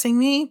taxing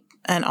me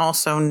and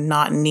also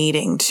not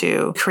needing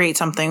to create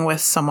something with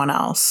someone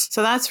else.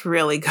 So that's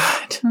really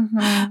good.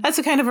 That's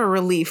a kind of a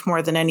relief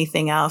more than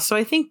anything else. So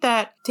I think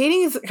that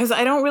dating is, because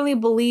I don't really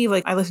believe,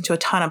 like I listen to a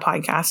ton of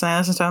podcasts and I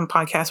listen to some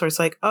podcasts where it's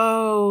like,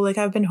 oh, like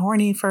I've been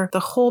horny for the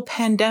whole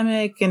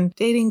pandemic and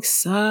dating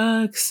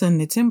sucks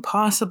and it's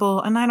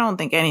impossible. And I don't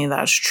think any of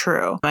that's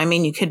true. I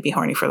mean, you could be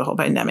horny for the whole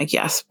pandemic,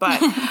 yes, but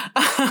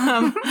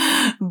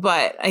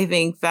but I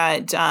think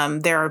that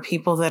there are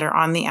people that are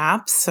on the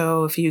apps.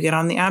 So if you get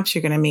on the apps,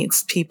 you're going to meet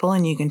people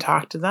and you can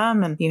talk to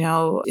them and,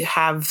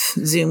 have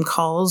Zoom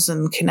calls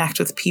and connect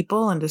with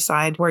people and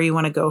decide where you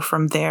want to go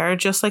from there,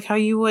 just like how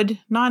you would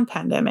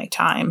non-pandemic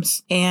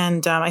times.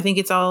 And I think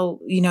it's all,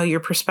 your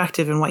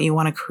perspective and what you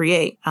want to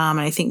create. And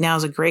I think now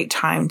is a great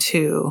time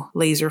to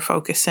laser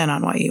focus in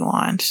on what you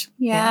want.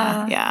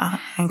 Yeah.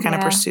 And kind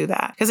of pursue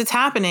that because it's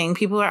happening.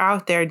 People are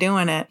out there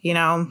doing it,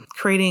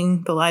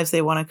 creating the lives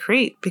they want to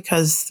create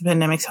because the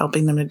pandemic's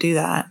helping them to do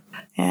that.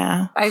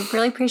 Yeah. I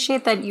really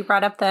appreciate that you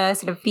brought up the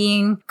sort of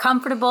being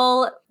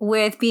comfortable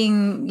with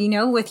being,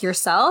 with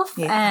yourself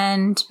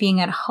and being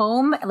at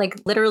home, like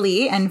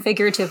literally and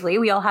figuratively.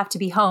 We all have to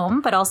be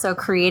home, but also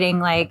creating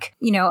like,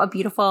 a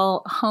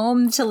beautiful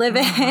home to live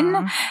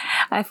in.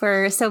 If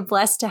we're so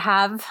blessed to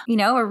have,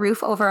 a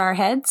roof over our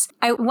heads.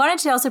 I wanted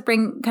to also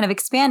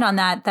expand on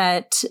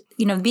that,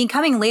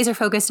 becoming laser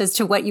focused as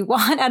to what you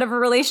want out of a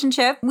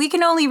relationship. We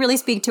can only really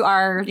speak to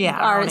our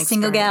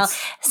single gal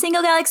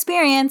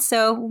experience.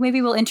 So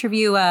maybe we'll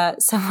interview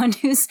someone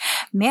who's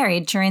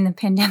married during the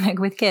pandemic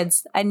with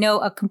kids. I know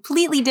a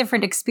completely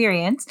different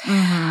experience.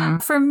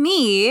 For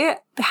me,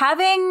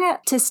 having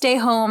to stay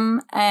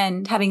home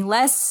and having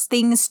less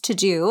things to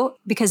do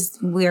because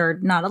we're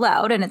not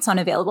allowed and it's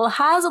unavailable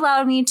has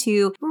allowed me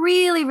to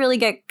really, really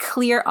get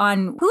clear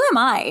on who am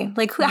I?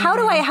 Like, how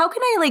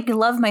can I like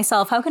love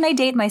myself? How can I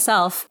date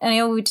myself?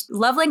 And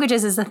love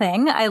languages is a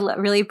thing. I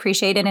really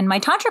appreciate it. In my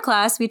Tantra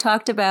class, we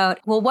talked about,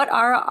 well, what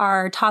are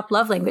our top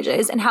love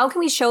languages and how can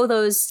we show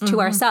those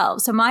to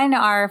ourselves? So mine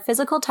are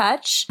physical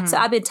touch. So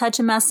I've been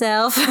touching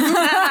myself. And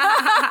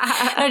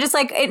I just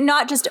like,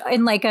 not just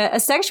in like a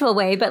sexual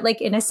way, but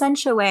like in a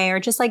sensual way, or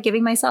just like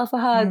giving myself a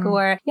hug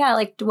or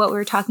like what we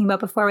were talking about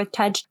before with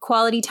touch,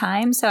 quality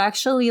time. So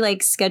actually like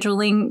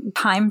scheduling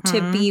time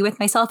to be with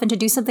myself and to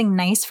do something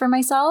nice for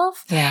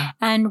myself. Yeah.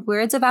 And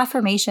words of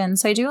affirmation.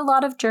 So I do a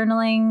lot of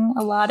journaling,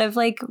 a lot of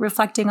like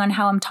reflecting on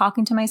how I'm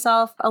talking to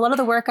myself. A lot of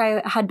the work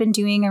I had been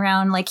doing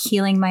around like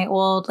healing my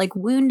old like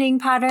wounding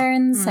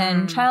patterns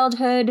and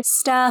childhood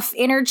stuff,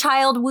 inner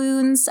child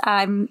wounds.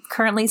 I'm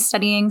currently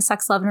studying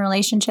sex, love, and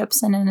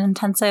relationships in an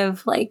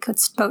intensive, like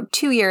it's about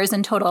 2 years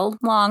in total,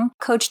 long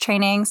coach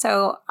training.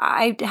 So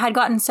I had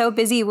gotten so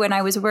busy when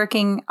I was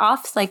working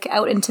off, like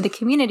out into the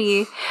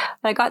community,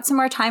 that I got some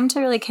more time to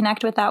really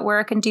connect with that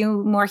work and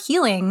do more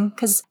healing.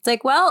 Because it's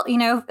like, well,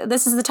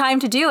 this is the time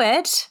to do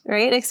it,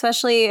 right?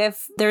 Especially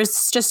if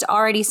there's just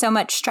already so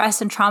much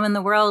stress and trauma in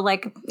the world.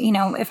 Like,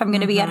 if I'm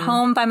going to be at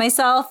home by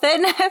myself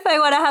and if I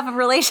want to have a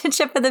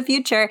relationship in the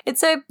future,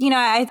 it's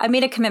I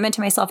made a commitment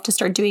to myself to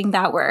start doing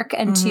that work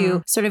and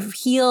to sort of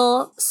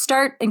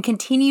start and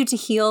continue to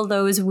heal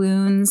those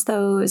wounds,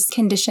 those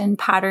conditioned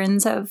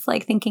patterns of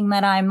like thinking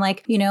that I'm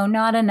like,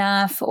 not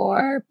enough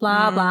or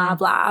blah, blah,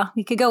 blah.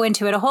 We could go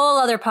into it, a whole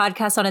other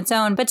podcast on its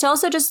own, but to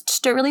also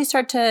just to really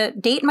start to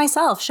date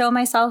myself, show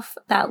myself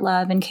that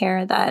love and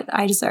care that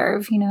I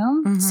deserve,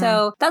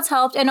 So that's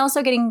helped. And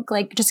also getting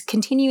like just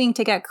continuing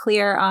to get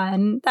clear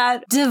on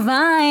that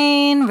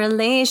divine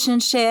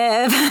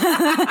relationship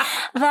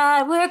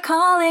that we're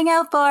calling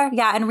out for.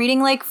 Yeah. And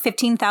reading like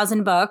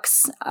 15,000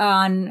 books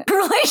on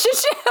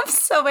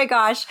relationships. Oh my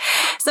gosh.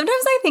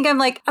 Sometimes I think I'm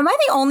like, am I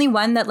the only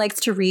one that likes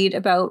to read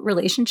about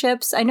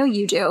relationships? I know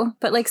you do,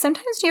 but like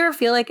sometimes do you ever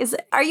feel like,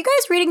 are you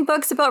guys reading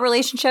books about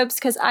relationships?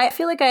 Because I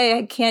feel like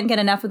I can't get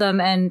enough of them.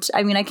 And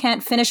I mean, I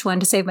can't finish one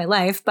to save my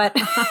life, but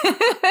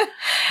I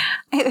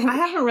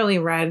haven't really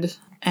read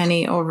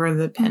any over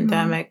the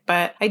pandemic,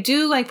 but I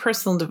do like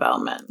personal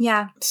development.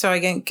 Yeah. So I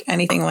think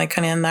anything like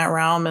kind of in that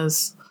realm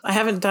is, I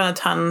haven't done a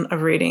ton of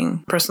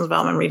personal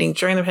development reading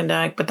during the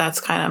pandemic, but that's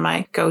kind of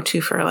my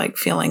go-to for like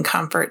feeling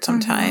comfort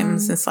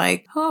sometimes. It's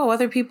like, oh,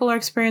 other people are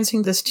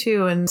experiencing this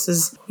too. And this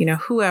is,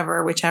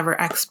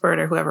 whichever expert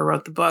or whoever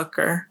wrote the book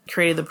or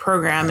created the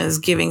program is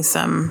giving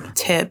some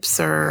tips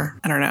or,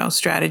 I don't know,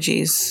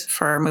 strategies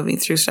for moving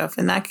through stuff.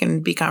 And that can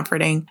be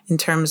comforting in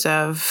terms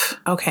of,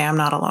 okay, I'm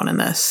not alone in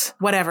this.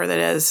 Whatever that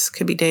is,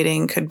 could be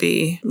dating, could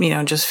be,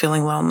 just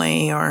feeling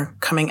lonely or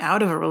coming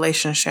out of a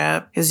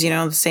relationship is,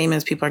 the same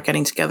as people are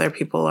getting together.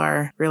 People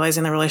are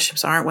realizing their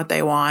relationships aren't what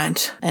they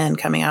want and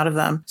coming out of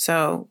them.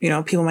 So,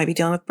 people might be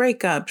dealing with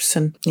breakups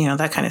and,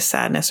 that kind of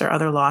sadness or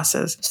other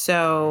losses.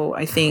 So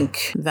I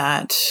think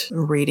that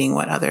reading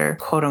what other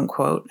quote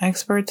unquote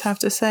experts have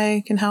to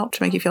say can help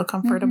to make you feel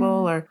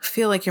comfortable or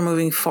feel like you're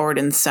moving forward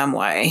in some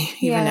way.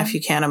 Even if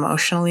you can't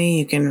emotionally,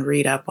 you can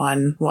read up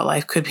on what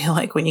life could be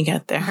like when you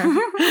get there.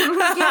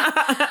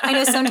 I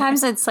know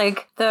sometimes it's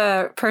like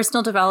the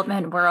personal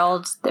development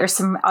world. There's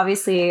some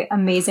obviously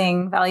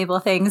amazing, valuable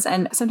things.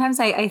 And sometimes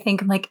I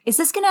think I'm like, is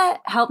this going to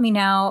help me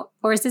now?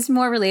 Or is this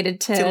more related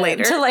to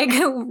later? To like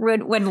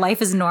when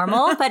life is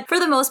normal? But for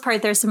the most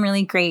part, there's some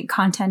really great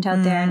content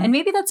out there. And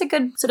maybe that's a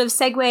good sort of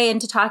segue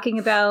into talking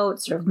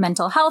about sort of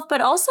mental health,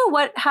 but also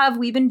what have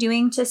we been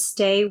doing to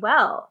stay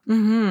well?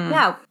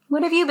 Yeah.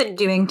 What have you been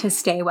doing to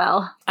stay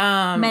well?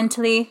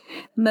 Mentally,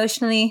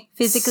 emotionally,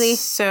 physically?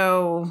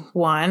 So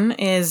one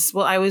is,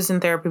 I was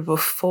in therapy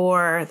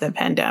before the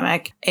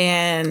pandemic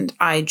and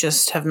I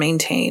just have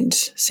maintained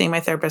seeing my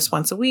therapist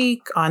once a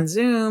week on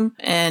Zoom.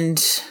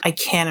 And I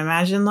can't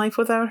imagine life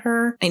without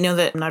her. I know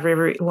that not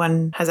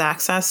everyone has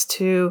access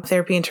to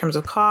therapy in terms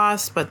of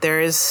cost, but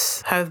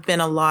have been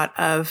a lot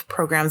of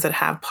programs that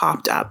have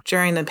popped up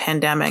during the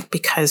pandemic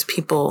because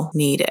people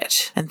need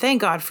it. And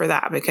thank God for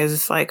that, because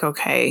it's like,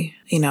 okay,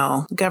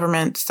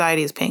 government,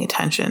 society is paying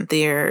attention.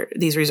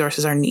 These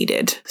resources are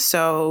needed.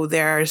 So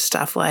there's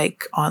stuff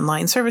like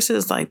online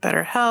services like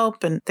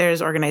BetterHelp, and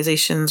there's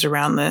organizations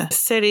around the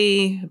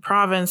city, the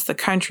province, the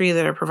country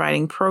that are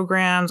providing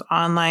programs,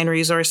 online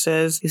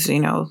resources. These,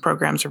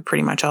 programs are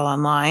pretty much all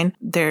online.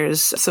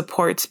 There's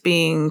supports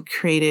being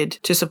created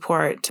to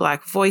support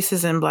Black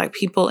voices and Black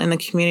people in the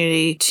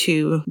community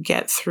to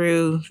get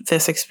through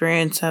this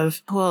experience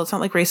of, it's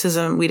not like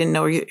racism. We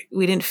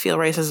didn't feel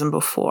racism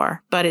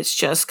before, but it's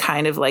just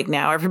kind of like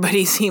now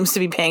everybody seems to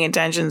be paying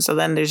attention. So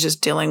then there's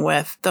just dealing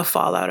with the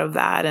fallout of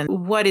that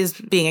and what is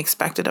being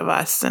expected of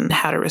us and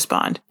how to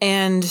respond.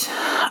 And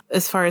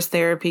as far as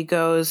therapy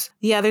goes,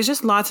 yeah, there's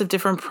just lots of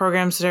different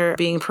programs that are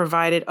being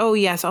provided. Oh,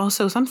 yes.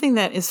 Also, something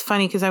that is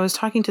funny, because I was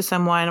talking to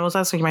someone, I was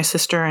asking my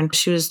sister, and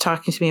she was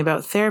talking to me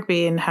about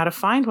therapy and how to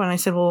find one. I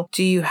said, well,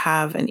 do you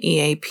have an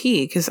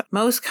EAP? Because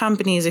most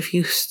companies, if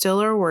you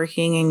still are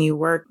working and you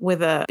work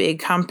with a big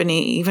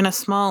company, even a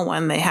small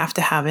one, they have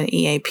to have an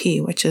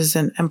EAP, which is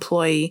an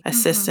employee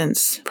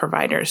assistance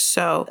provider.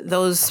 So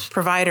those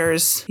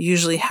providers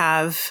usually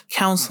have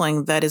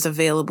counseling that is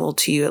available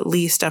to you at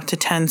least up to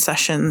 10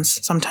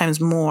 sessions, sometimes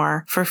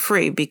more, for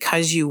free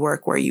because you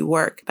work where you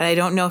work. But I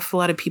don't know if a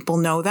lot of people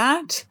know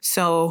that.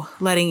 So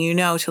letting you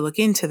know to look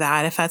into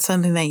that, if that's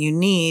something that you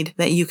need,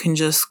 that you can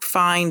just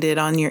find it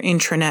on your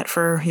intranet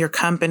for your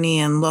company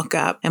and look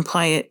up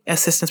employee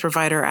assistance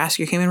provider, ask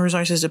your human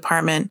resources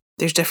department.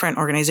 There's different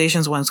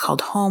organizations. One's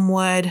called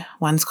Homewood,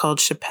 one's called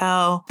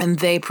Chappelle, and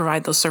they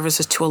provide those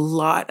services to a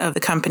lot of the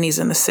companies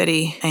in the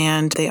city,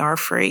 and they are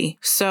free.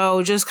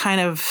 So just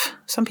kind of,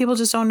 some people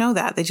just don't know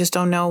that. They just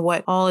don't know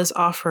what all is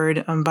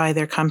offered by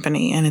their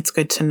company, and it's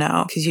good to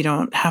know because you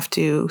don't have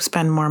to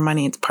spend more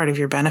money. It's part of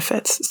your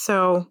benefits.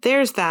 So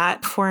there's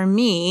that. For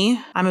me,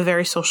 I'm a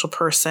very social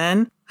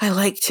person. I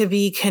like to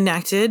be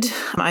connected.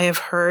 I have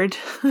heard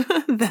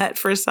that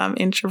for some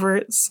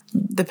introverts,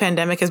 the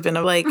pandemic has been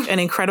an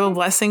incredible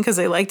blessing because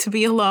they like to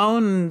be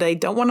alone and they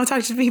don't want to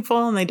talk to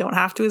people and they don't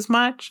have to as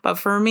much. But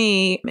for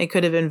me, it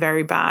could have been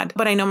very bad.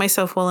 But I know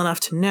myself well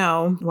enough to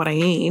know what I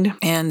need.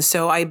 And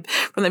so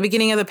from the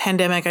beginning of the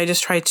pandemic, I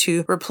just tried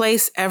to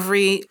replace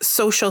every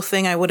social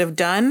thing I would have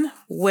done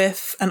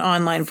with an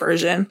online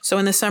version. So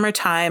in the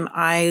summertime,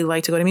 I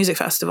like to go to music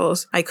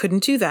festivals. I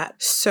couldn't do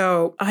that.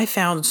 So I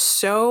found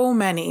so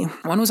many.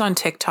 One was on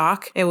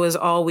TikTok. It was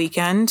all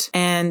weekend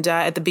and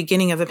at the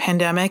beginning of the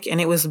pandemic,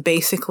 and it was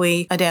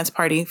basically a dance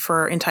party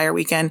for an entire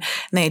weekend.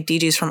 And they had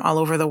DJs from all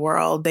over the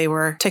world. They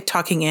were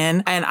TikToking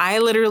in, and I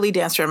literally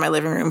danced around my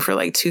living room for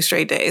like 2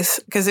 straight days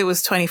because it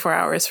was 24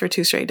 hours for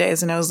 2 straight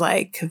days. And I was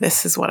like,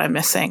 this is what I'm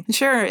missing. And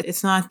sure,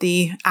 it's not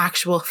the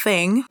actual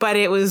thing, but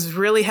it was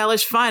really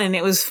hellish fun. And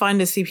it was fun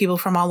to see people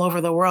from all over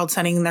the world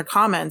sending their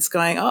comments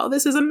going, oh,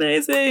 this is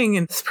amazing.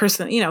 And this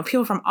person,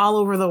 people from all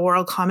over the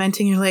world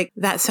commenting, you're like,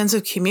 that sense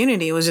of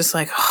community was just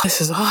like, oh, this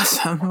is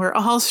awesome. We're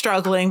all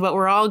struggling, but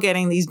we're all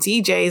getting these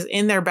DJs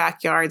in their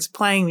backyards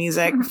playing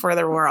music for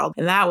their world.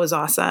 And that was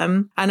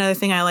awesome. Another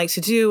thing I like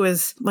to do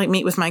is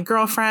meet with my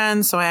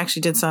girlfriends. So I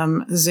actually did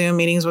some Zoom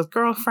meetings with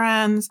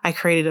girlfriends. I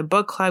created a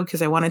book club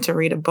because I wanted to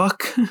read a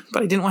book,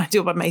 but I didn't want to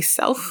do it by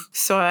myself.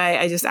 So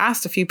I just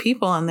asked a few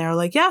people and they were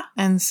like, yeah.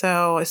 And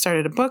so I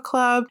started a book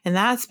club and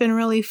that's been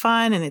really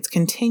fun and it's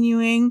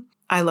continuing.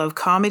 I love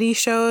comedy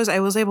shows.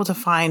 I was able to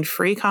find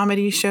free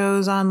comedy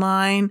shows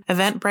online.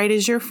 Eventbrite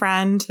is your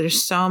friend.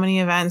 There's so many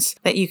events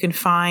that you can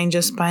find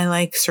just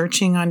by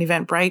searching on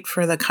Eventbrite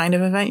for the kind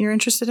of event you're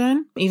interested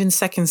in. Even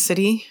Second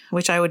City,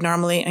 which I would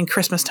normally, in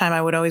Christmas time,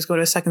 I would always go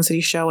to a Second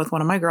City show with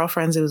one of my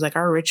girlfriends. It was like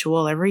our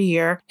ritual every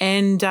year.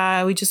 And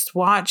we just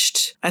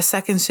watched a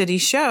Second City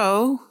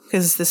show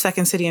because the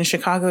Second City in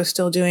Chicago is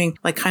still doing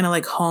kind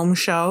of home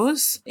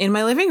shows in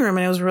my living room.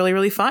 And it was really,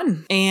 really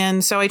fun.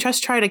 And so I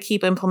just try to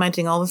keep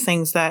implementing all the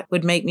things that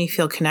would make me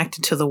feel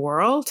connected to the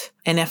world.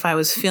 And if I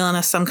was feeling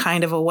some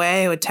kind of a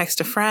way, I would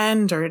text a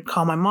friend or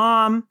call my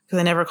mom, because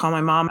I never call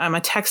my mom. I'm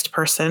a text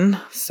person,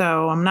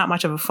 so I'm not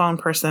much of a phone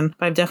person,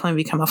 but I've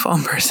definitely become a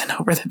phone person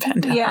over the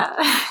pandemic. Yeah.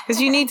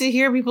 Because you need to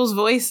hear people's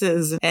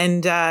voices.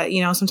 And,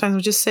 sometimes I'll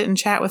just sit and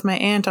chat with my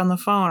aunt on the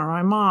phone or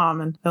my mom.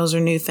 And those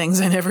are new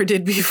things I never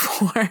did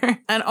before.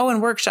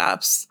 And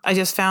workshops. I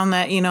just found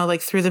that,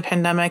 through the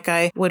pandemic,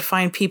 I would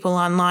find people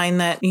online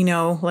that,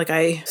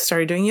 I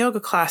started doing yoga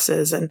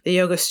classes and the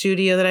yoga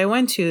studio that I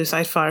went to. So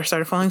I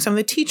started following some of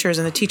the teachers,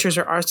 and the teachers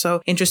are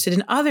also interested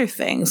in other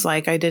things.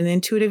 Like I did an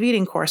intuitive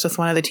eating course with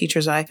one of the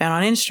teachers I found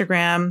on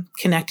Instagram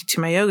connected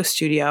to my yoga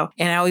studio.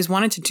 And I always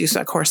wanted to do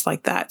a course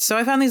like that. So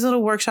I found these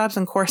little workshops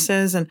and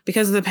courses. And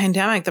because of the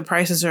pandemic, the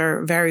prices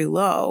are very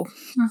low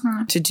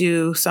to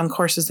do some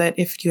courses that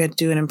if you had to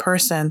do it in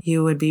person,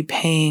 you would be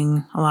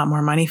paying a lot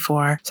more money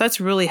for. So that's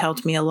really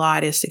helped me a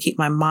lot, is to keep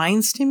my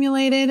mind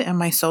stimulated and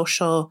my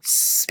social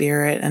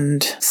spirit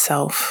and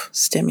self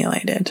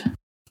stimulated.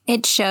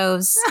 It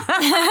shows.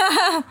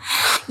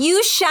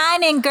 You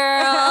shining,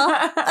 girl.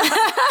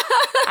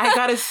 I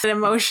got an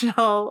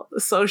emotional,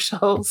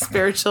 social,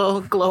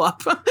 spiritual glow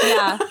up.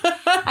 Yeah.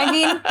 I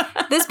mean,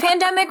 this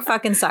pandemic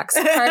fucking sucks.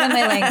 Pardon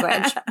my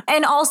language.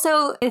 And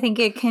also, I think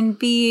it can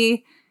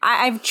be...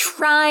 I've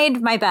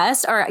tried my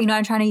best, or,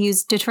 I'm trying to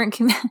use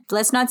different,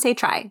 let's not say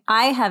try.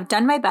 I have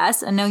done my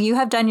best, and know you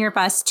have done your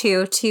best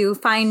too, to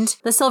find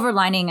the silver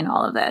lining in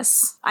all of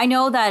this. I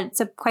know that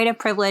it's quite a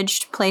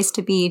privileged place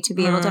to be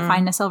able to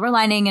find a silver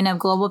lining in a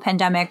global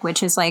pandemic,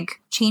 which is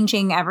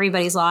changing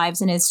everybody's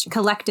lives and is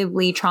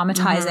collectively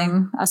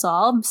traumatizing us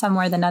all some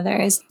more than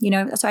others,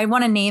 so I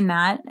want to name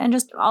that and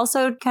just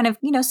also kind of,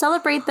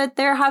 celebrate that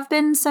there have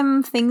been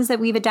some things that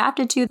we've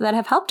adapted to that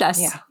have helped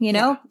us,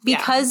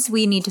 because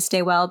we need to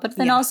stay well. lifestyle, but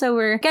then also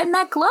we're getting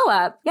that glow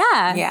up.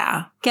 Yeah.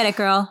 Yeah. Get it,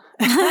 girl.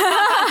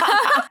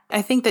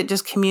 I think that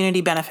just community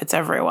benefits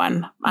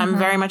everyone. I'm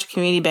very much a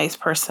community-based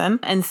person.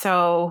 And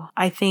so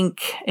I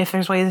think if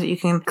there's ways that you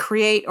can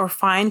create or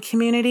find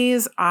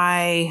communities,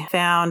 I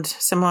found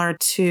similar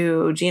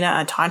to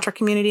Gina, a Tantra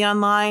community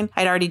online.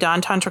 I'd already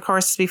done Tantra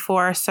courses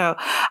before. So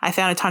I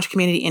found a Tantra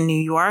community in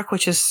New York,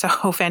 which is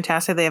so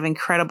fantastic. They have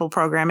incredible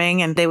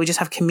programming and they would just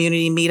have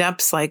community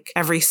meetups like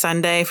every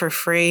Sunday for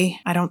free.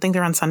 I don't think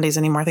they're on Sundays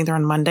anymore. I think they're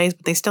on Mondays,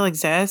 but they still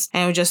exist.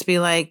 And it would just be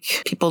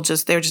like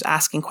they were just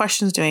asking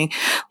questions, doing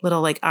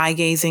little like eye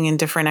gazing and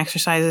different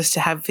exercises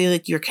to feel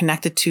like you're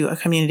connected to a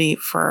community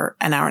for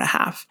an hour and a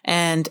half.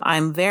 And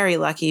I'm very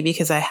lucky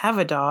because I have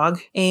a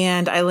dog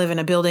and I live in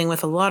a building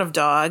with a lot of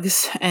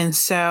dogs. And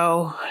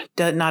so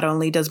not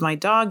only does my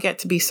dog get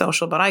to be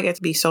social, but I get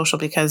to be social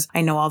because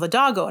I know all the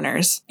dog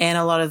owners. And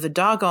a lot of the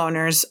dog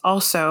owners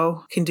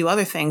also can do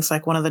other things.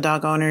 Like one of the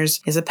dog owners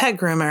is a pet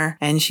groomer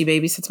and she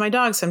babysits my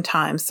dog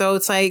sometimes. So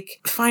it's like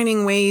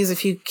finding ways,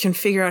 if you can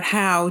figure out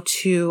how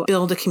to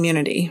build a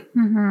community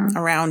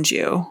around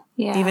you,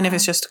 even if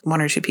it's just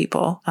one or two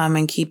people,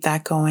 and keep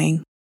that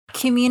going.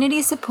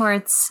 Community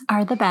supports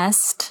are the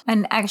best.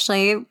 And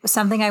actually,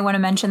 something I want to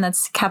mention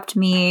that's kept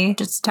me,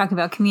 just talking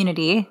about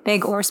community,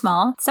 big or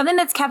small, something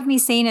that's kept me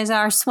sane is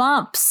our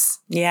swamps.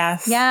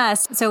 Yes.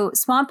 Yes. So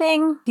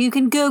swamping, you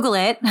can Google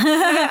it.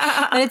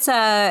 But it's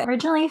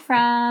originally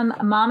from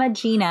Mama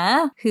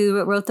Gina,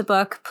 who wrote the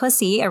book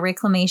Pussy, A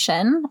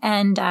Reclamation.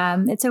 And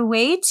it's a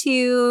way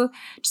to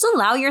just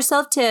allow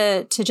yourself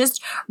to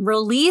just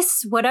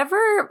release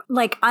whatever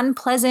like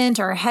unpleasant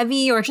or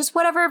heavy or just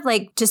whatever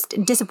like just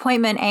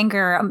disappointment,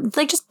 anger,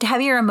 like just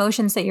heavier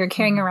emotions that you're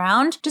carrying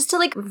around, just to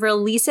like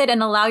release it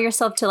and allow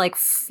yourself to like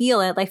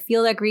feel it, like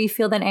feel that grief,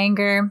 feel that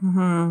anger,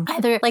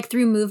 either like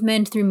through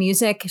movement, through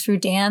music,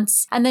 through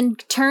dance, and then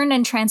turn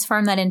and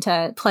transform that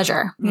into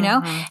pleasure, you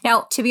know?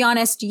 Now, to be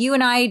honest, you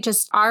and I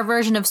just, our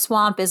version of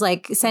swamp is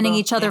like sending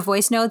each other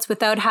voice notes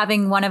without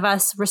having one of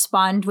us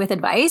respond with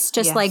advice,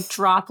 just like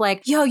drop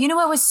like, yo, you know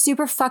what was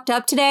super fucked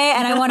up today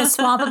and I want to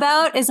swamp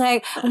about is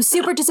like, I'm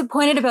super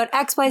disappointed about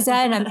XYZ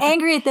and I'm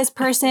angry at this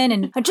person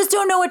and I just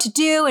don't know what to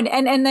do.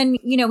 And then,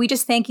 you know, we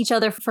just thank each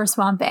other for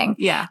swamping.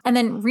 Yeah. And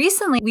then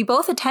recently we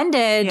both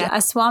attended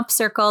a swamp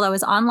circle that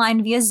was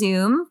online via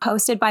Zoom,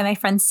 hosted by my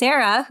friend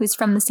Sarah, who's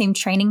from the same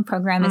training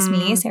program as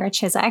me, Sarah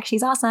Chizak.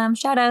 She's awesome.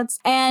 Shout outs.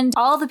 And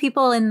all the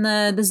people in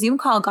the Zoom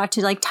call got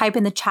to like type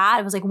in the chat.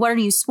 It was like, what are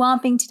you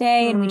swamping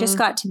today? And we just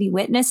got to be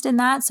witnessed in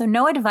that. So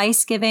no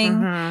advice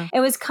giving. It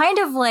was kind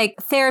of like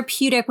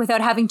therapeutic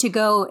without having to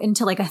go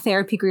into like a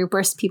therapy group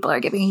where people are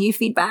giving you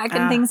feedback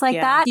and things like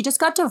that. You just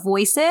got to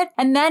voice it.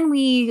 And then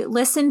we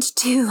listened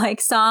to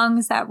like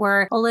songs that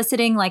were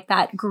eliciting like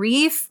that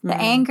grief, the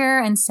anger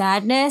and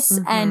sadness.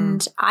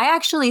 And I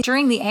actually,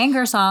 during the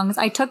anger songs,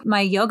 I took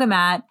my yoga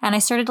mat and I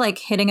started like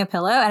hitting a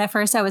pillow. And at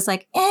first I was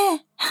like, and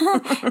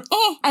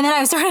then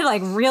I started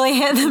like really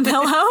hitting the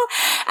pillow.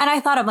 And I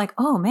thought, I'm like,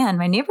 oh man,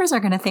 my neighbors are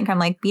going to think I'm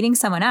like beating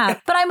someone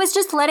up. But I was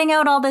just letting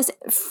out all this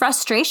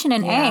frustration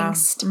and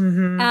angst.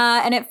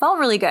 And it felt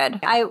really good.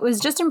 It was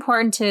just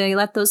important to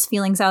let those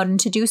feelings out and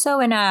to do so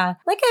in a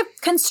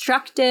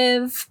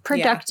constructive,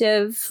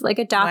 productive, like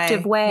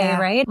adaptive way,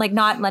 right? Like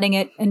not letting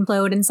it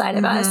implode inside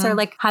of us or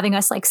like having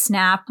us like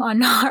snap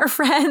on our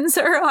friends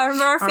or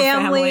our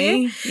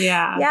family.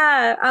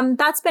 Yeah.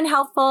 That's been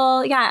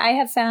helpful. Yeah. I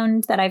have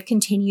found that I've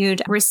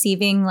continued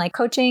receiving like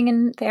coaching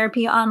and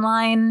therapy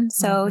online.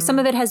 So some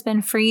of it has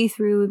been free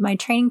through my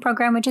training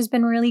program, which has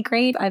been really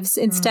great. I've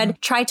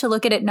instead tried to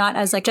look at it not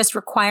as like just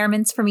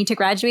requirements for me to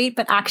graduate,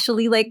 but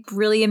actually like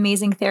really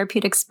amazing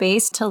therapeutic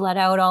space to let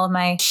out all of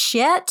my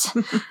shit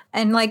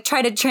and like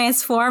try to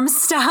transform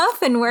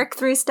stuff and work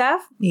through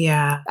stuff.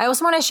 Yeah. I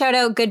also want to shout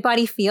out Good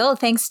Body Feel.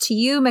 Thanks to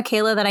you,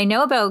 Michaela, that I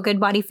know about Good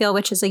Body Feel,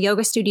 which is a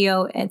yoga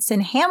studio. It's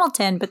in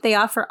Hamilton, but they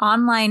offer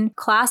online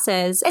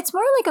classes. It's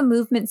more like a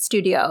movement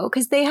studio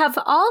because they have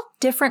all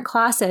different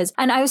classes.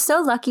 And I was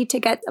so lucky to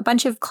get a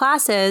bunch of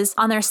classes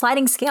on their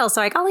sliding scale.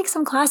 So I got like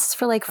some classes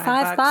for like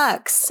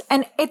 $5.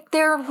 And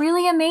they're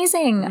really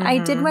amazing. I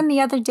did one the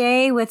other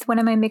day with one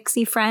of my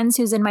mixie friends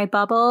who's in my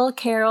bubble,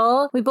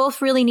 Carol. We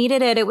both really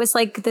needed it. It was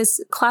like this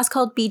class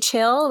called Be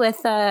Chill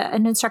with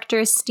an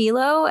instructor,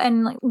 Stilo.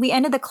 And like, we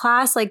ended the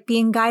class like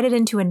being guided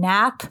into a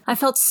nap. I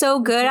felt so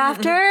good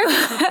after.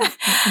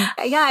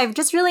 Yeah, I've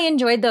just really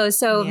enjoyed those.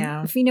 So,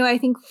 you know, I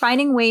think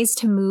finding ways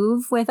to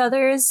move with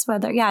others,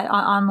 whether,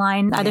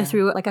 online, either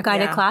through like a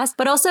guided class,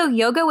 but also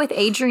yoga with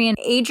Adriene.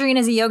 Adriene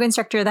is a yoga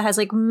instructor that has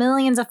like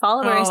millions of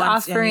followers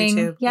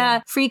offering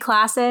free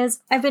classes.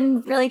 I've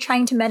been really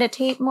trying to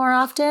meditate more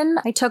often.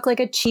 I took like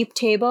a cheap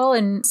table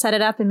and set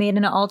it up and made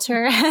an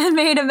altar and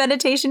made a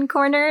meditation meditation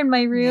corner in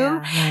my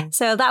room. Yeah.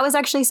 So that was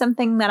actually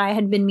something that I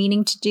had been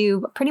meaning to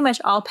do pretty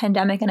much all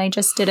pandemic, and I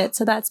just did it.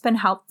 So that's been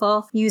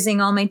helpful,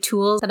 using all my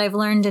tools that I've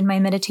learned in my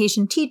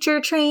meditation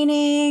teacher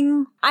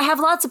training. I have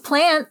lots of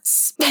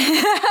plants.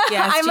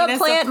 Yes, I'm Gina's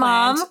a plant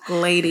mom.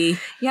 lady.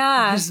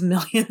 Yeah. There's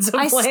millions of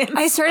plants.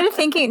 I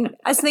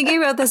was thinking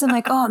about this. I'm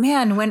like, oh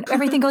man, when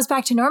everything goes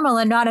back to normal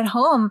and not at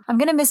home, I'm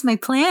going to miss my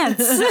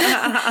plants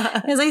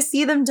as I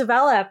see them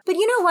develop. But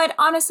you know what?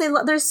 Honestly,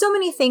 there's so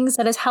many things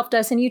that has helped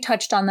us, and you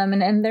touched on them,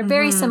 and they're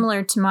very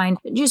similar to mine.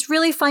 Just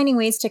really finding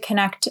ways to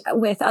connect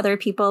with other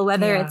people,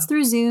 whether it's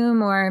through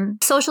Zoom or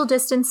social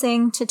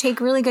distancing, to take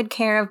really good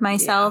care of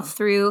myself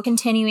through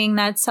continuing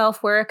that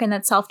self-work and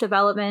that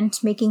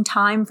self-development, making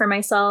time for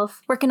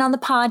myself, working on the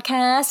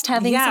podcast,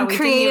 having some creative outlets.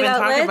 We didn't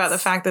even talk about the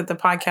fact that the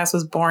podcast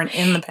was born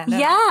in the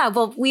pandemic. Yeah,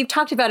 well, we've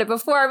talked about it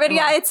before, but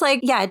it's like,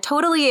 it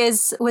totally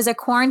was a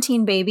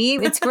quarantine baby.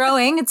 It's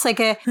growing. It's like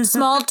a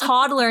small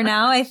toddler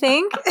now, I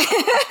think.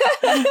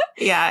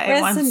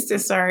 It wants to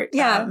start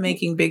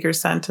making bigger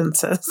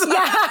sentences.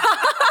 Yeah.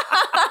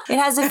 It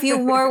has a few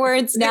more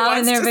words now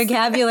in their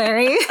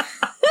vocabulary.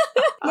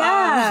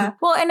 Yeah.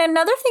 Well, and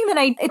another thing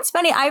that it's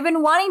funny, I've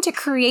been wanting to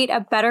create a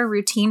better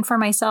routine for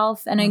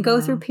myself. And I go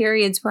through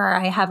periods where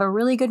I have a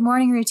really good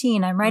morning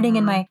routine. I'm writing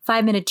in my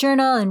 5-minute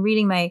journal and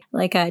reading my,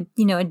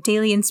 a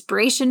daily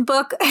inspiration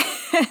book.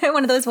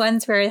 One of those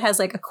ones where it has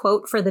like a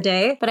quote for the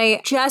day. But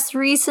I just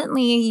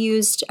recently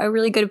used a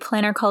really good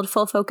planner called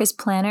Full Focus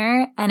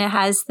Planner. And it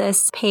has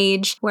this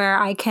page where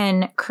I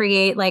can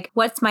create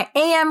what's my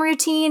AM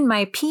routine,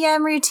 my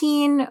PM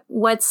routine,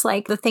 what's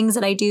the things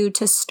that I do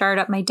to start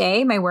up my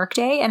day, my work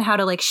day, and how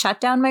to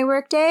shut down my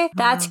work day.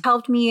 That's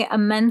helped me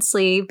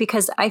immensely,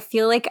 because I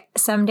feel like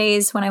some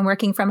days when I'm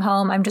working from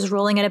home, I'm just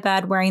rolling out of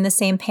bed wearing the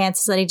same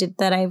pants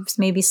that I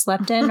maybe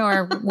slept in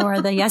or wore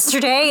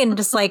yesterday, and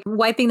just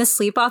wiping the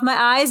sleep off my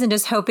eyes and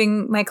just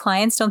hoping my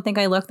clients don't think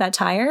I look that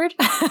tired.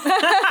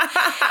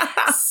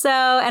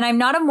 And I'm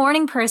not a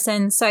morning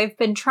person. So I've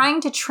been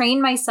trying to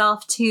train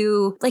myself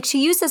to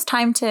use this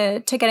time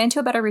to get into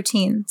a better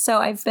routine. So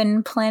I've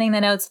been planning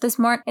that out.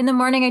 So in the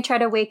morning, I try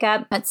to wake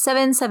up at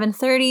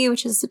 7:30,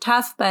 which is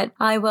tough, but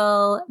I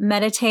will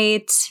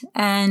meditate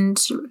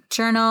and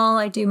journal.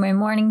 I do my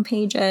morning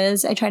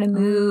pages. I try to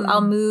move.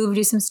 I'll move,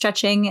 do some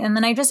stretching. And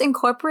then I just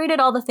incorporated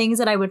all the things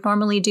that I would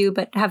normally do,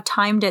 but have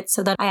timed it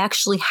so that I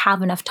actually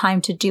have enough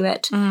time to do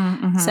it.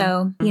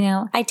 So,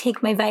 I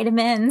take my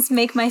vitamins,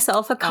 make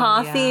myself a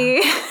coffee,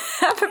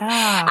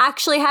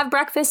 actually have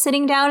breakfast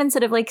sitting down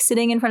instead of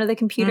sitting in front of the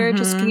computer,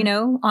 just,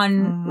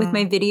 with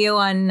my video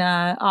on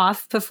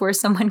off before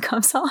someone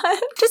comes on.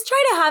 Just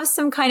try to have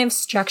some kind of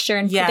structure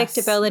and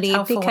predictability,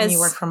 because when you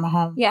work from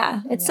home.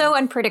 It's so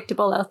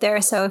unpredictable out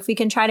there. So if we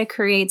can try to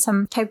create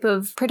some type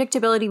of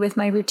predictability with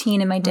my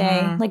routine in my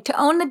day, to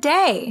own the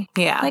day.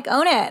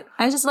 Own it.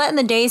 I was just letting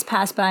the days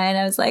pass by, and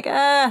I was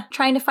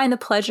trying to find the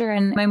pleasure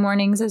in my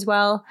mornings as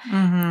well.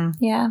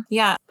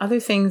 Yeah. Other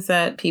things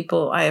that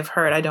people I have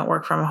heard, I don't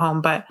work from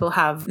home, but people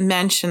have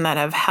mentioned that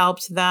have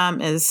helped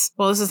them is,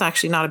 this is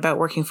actually not about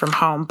working from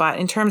home, but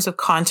in terms of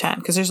content,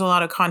 because there's a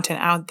lot of content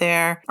out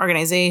there.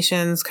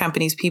 Organizations,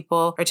 companies,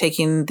 people are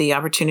taking the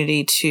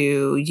opportunity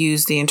to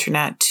use the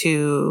internet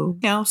to,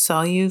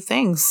 sell you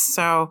things.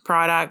 So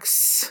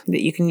products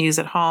that you can use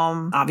at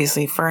home,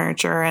 obviously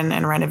furniture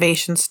and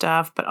renovation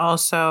stuff, but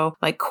also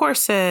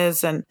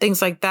courses and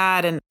things like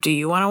that. And do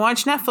you want to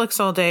watch Netflix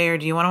all day, or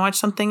do you want to watch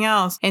something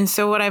else? And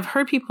so what I've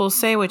heard people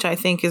say, which I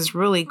think is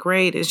really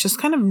great, is just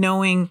kind of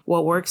knowing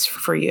what works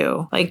for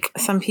you.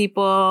 Some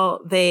people,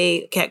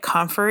 they get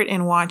comfort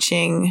in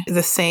watching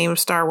the same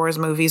Star Wars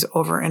movies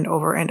over and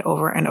over and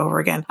over and over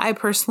again. I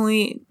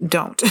personally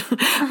don't.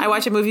 I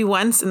watch a movie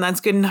once and that's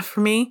good enough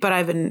for me, but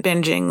I've been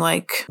binging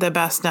the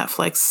best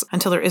Netflix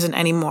until there isn't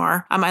any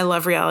more. I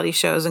love reality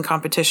shows and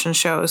competition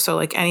shows. So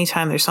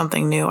anytime there's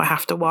something new, I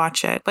have to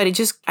watch it. But it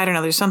just, I don't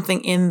know, there's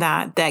something in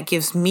that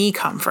gives me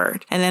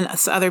comfort. And then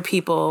other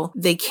people,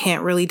 they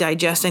can't really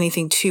digest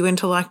anything too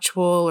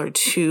intellectual or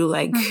too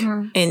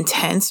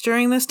intense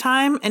during this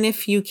time. And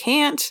if you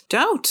can't,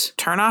 don't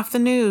turn off the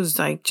news.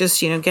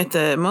 Just, get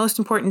the most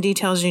important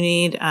details you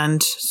need.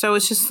 And so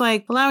it's just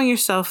allowing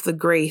yourself the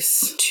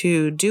grace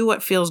to do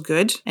what feels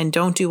good and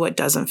don't do what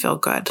doesn't feel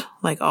good.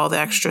 All the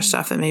extra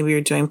stuff that maybe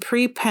you're doing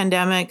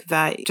pre-pandemic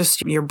that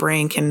just your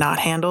brain cannot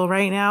handle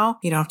right now.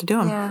 You don't have to do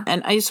them. Yeah.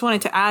 And I just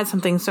wanted to add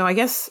something. So I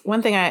guess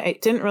one thing I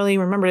didn't really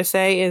remember to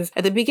say is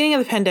at the beginning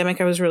of the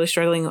pandemic, I was really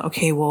struggling.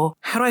 Okay, well,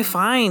 how do I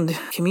find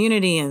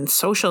community and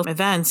social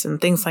events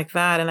and things like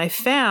that? And I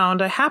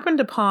happened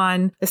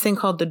upon this thing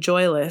called the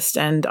Joy List.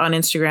 And on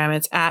Instagram,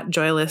 it's at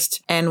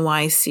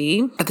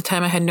JoylistNYC. At the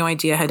time, I had no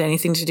idea it had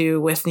anything to do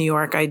with New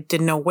York. I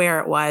didn't know where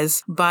it was.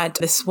 this, but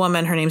this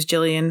woman, her name's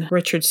Jillian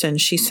Richardson,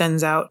 she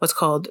sends out what's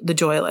called the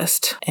Joy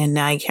List. And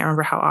I can't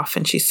remember how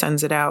often she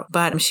sends it out,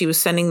 but she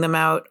was sending them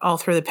out all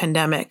through the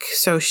pandemic.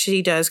 So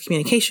she does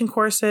communication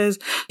courses.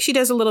 She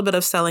does a little bit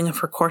of selling of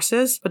her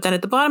courses, but then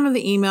at the bottom of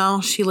the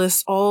email, she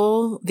lists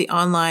all the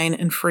online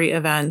and free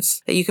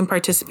events that you can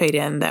participate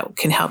in that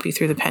can help you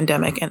through the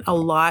pandemic. And a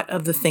lot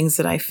of the things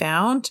that I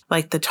found,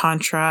 like the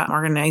Tantra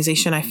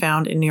organization I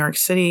found in New York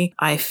City,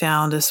 I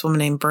found this woman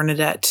named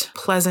Bernadette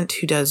Pleasant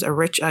who does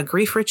a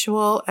grief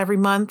ritual every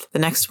month. The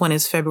next one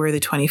is February the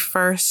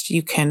 21st.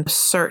 You can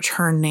search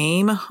her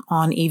name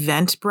on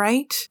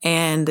Eventbrite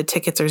and the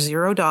tickets are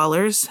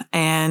 $0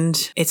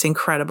 and it's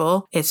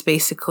incredible. It's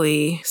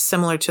basically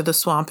similar to the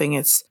swamping.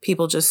 It's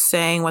people just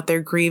saying what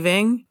they're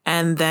grieving.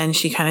 And then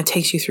she kind of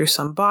takes you through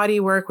some body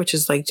work, which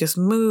is like just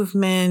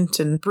movement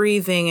and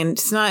breathing. And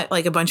it's not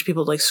like a bunch of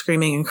people like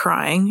screaming and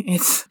crying.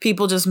 It's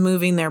people just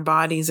moving their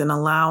bodies and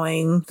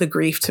allowing the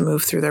grief to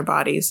move through their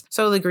bodies.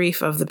 So the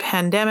grief of the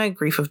pandemic,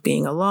 grief of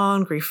being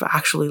alone, grief of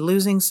actually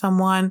losing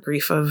someone,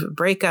 grief of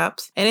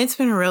breakups. And it's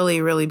been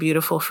really, really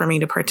beautiful for me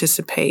to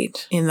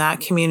participate in that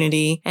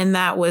community. And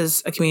that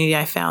was a community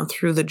I found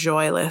through the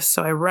Joy List.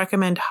 So I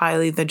recommend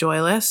highly the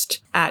Joy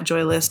List at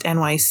Joylist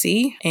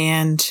NYC.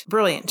 And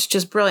brilliant,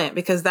 just brilliant,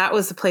 because that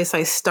was the place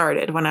I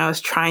started when I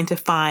was trying to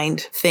find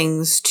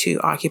things to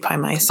occupy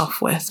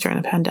myself with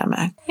during the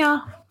pandemic.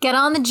 Yeah. Get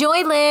on the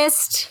Joy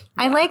List.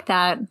 I like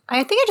that.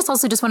 I think I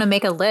just want to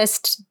make a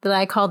list that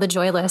I call the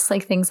Joy List,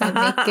 like things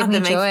that give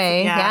me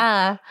joy.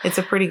 Yeah. It's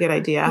a pretty good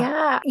idea.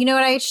 Yeah. You know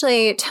what? I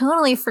actually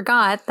totally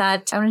forgot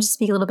that I want to just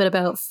speak a little bit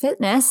about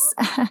fitness.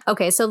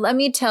 Okay. So let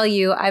me tell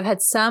you, I've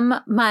had some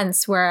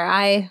months where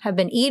I have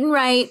been eating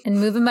right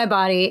and moving my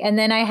body. And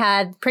then I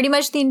had pretty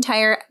much the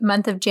entire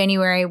month of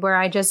January where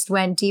I just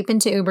went deep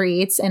into Uber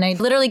Eats and I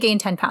literally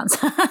gained 10 pounds.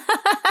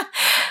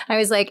 I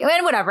was like,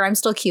 whatever, I'm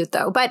still cute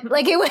though. But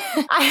like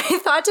I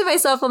thought to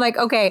myself, I'm like,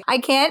 okay, I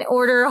can't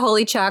order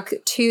Holy Chuck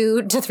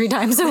 2 to 3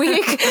 times a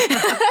week.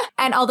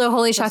 And although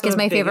Holy Chuck is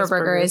my favorite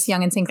burger, is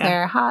Young and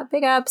Sinclair, hot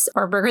big ups,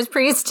 or Burgers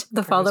Priest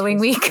the following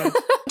week.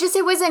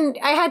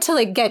 I had to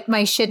like get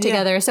my shit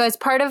together. So as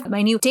part of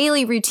my new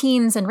daily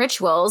routines and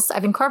rituals,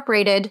 I've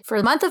incorporated for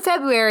the month of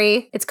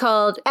February, it's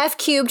called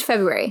F3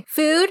 February,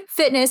 food,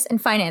 fitness, and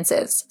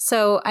finances.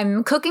 So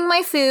I'm cooking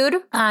my food.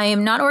 I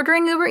am not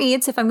ordering Uber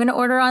Eats. If I'm going to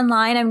order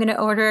online, I'm going to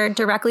order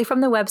directly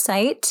from the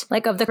website,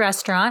 like of the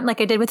restaurant,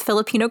 like I did with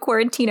Filipino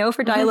Quarantino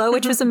for Dilo,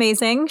 which was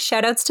amazing.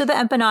 Shout outs to the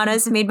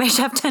empanadas made by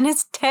Chef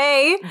Dennis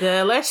Tay.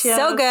 Delicious.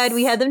 So good.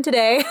 We had them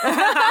today.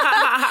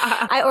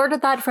 I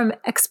ordered that from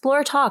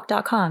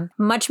exploretalk.com.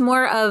 Much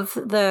more of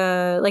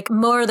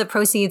the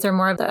proceeds or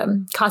more of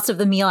the cost of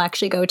the meal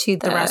actually go to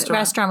the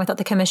restaurant without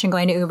the commission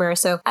going to Uber.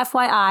 So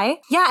FYI.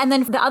 Yeah. And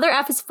then the other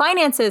F is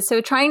finances.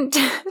 So trying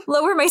to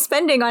lower my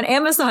spending on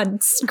Amazon.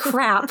 It's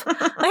crap.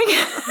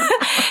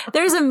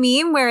 There's a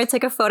meme where it's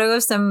like a photo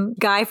of some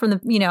guy from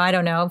the, I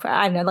don't know,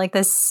 like the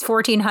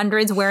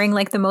 1400s wearing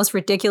like the most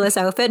ridiculous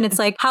outfit. And it's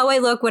like how I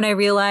look when I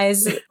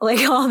realize like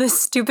all this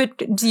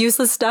stupid,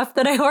 useless stuff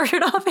that I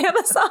ordered off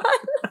Amazon.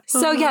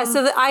 So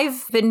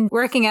I've been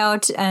working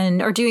out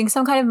or doing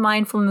some kind of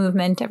mindful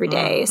movement every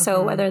day.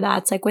 So whether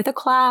that's like with a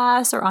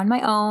class or on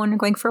my own or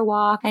going for a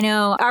walk. I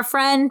know our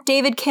friend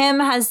David Kim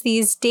has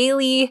these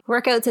daily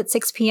workouts at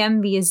 6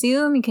 p.m. via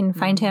Zoom. You can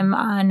find him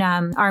on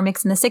our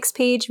Mix in the Six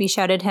page. We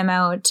shouted him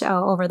out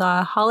over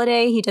the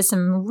holiday. He does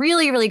some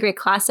really, really great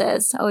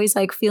classes. Always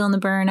like feeling the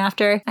burn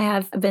after. I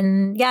have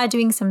been,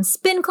 doing some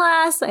spin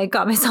class. I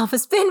got myself a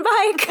spin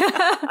bike.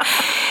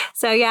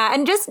 So yeah.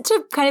 And just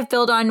to kind of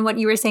build on what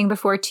you were saying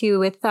before too,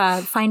 with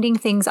finding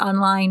things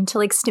online to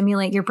like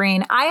stimulate your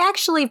brain. I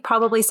actually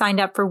probably signed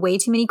up for way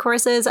too many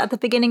courses at the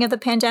beginning of the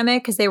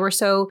pandemic because they were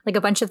so like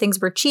a bunch of things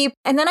were cheap.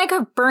 And then I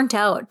got burnt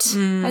out.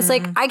 I was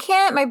like,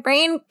 my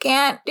brain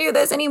can't do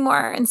this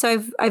anymore. And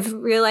so I've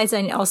realized,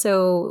 and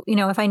also,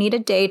 if I need a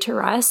day to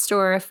rest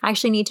or if I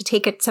actually need to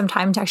take it some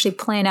time to actually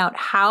plan out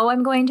how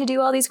I'm going to do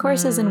all these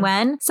courses and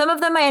when. Some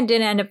of them I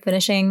didn't end up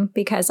finishing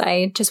because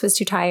I just was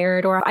too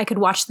tired or I could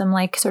watch them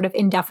like sort of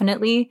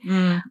indefinitely.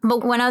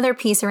 But one other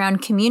piece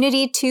around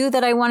community too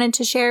that I wanted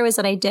to share was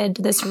that I did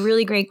this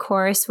really great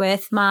course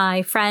with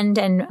my friend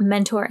and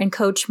mentor and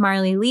coach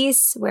Marley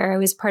Lease, where I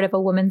was part of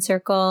a women's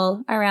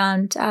circle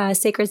around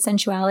sacred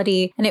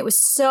sensuality. And it was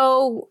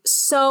so,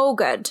 so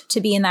good to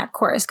be in that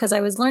course because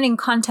I was learning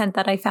content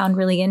that I found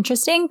really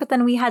interesting. But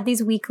then we had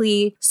these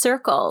weekly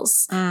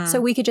circles. So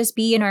we could just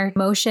be in our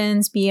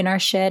emotions, be in our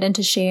shit and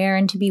to share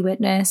and to be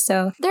witnessed.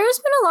 So there's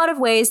been a lot of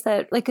ways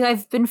that like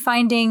I've been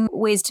finding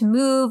ways to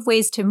move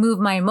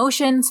my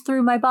emotions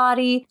through my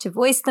body, to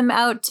voice them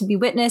out, to be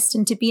witnessed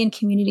and to be in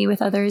community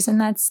with others. And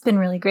that's been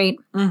really great.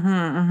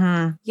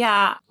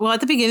 Yeah. Well, at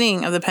the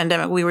beginning of the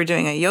pandemic, we were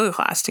doing a yoga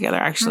class together,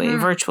 actually,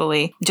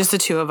 virtually, just the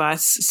two of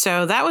us.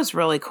 So that was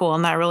really cool.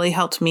 And that really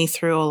helped me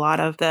through a lot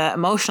of the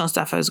emotional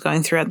stuff I was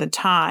going through at the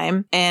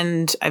time.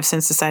 And I've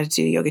since decided to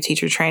do yoga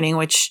teacher training,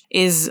 which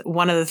is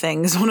one of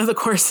the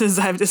courses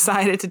I've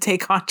decided to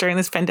take on during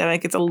this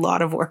pandemic. It's a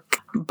lot of work.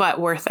 but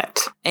worth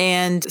it.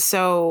 And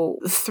so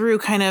through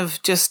kind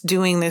of just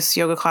doing this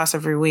yoga class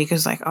every week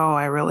is like, oh,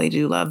 I really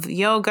do love the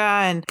yoga,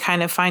 and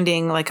kind of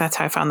finding like, that's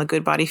how I found the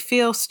Good Body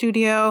Feel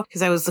studio,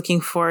 because I was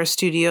looking for a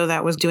studio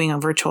that was doing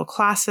virtual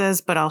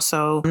classes, but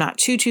also not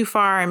too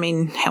far. I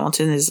mean,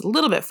 Hamilton is a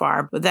little bit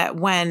far, but that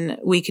when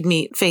we could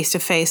meet face to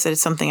face, that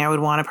it's something I would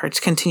want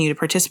to continue to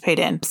participate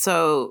in.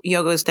 So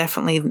yoga is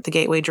definitely the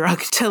gateway drug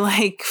to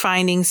like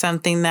finding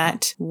something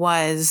that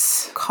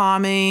was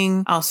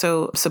calming,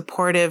 also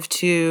supportive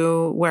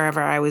to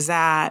wherever I was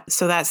at.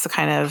 So that's the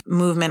kind of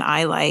movement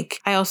I like.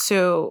 I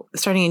also,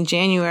 starting in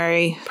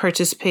January,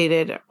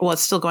 participated, well,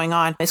 it's still going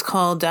on. It's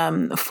called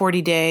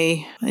 40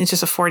 Day. It's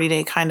just a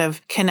 40-day kind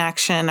of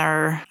connection,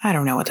 or I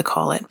don't know what to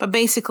call it. But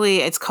basically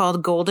it's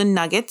called Golden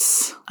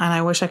Nuggets. And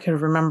I wish I could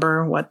remember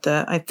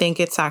I think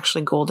it's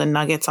actually Golden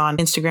Nuggets on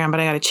Instagram, but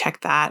I got to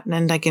check that.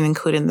 And I can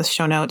include in the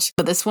show notes.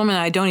 But this woman,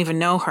 I don't even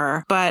know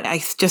her, but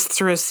I just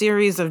through a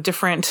series of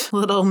different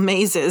little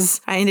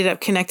mazes, I ended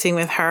up connecting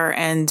with her,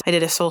 and I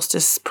did a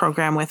solstice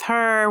program with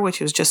her, which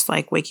was just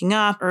like waking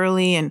up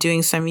early and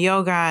doing some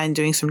yoga and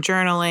doing some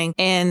journaling.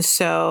 And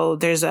so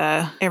there's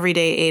a every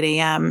day 8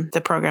 a.m.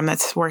 The program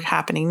that's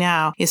happening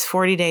now is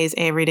 40 days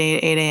every day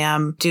at 8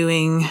 a.m.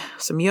 doing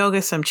some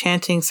yoga, some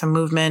chanting, some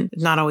movement,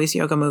 not always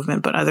yoga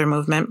movement, but other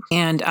movement,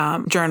 and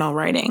journal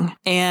writing.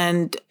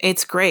 And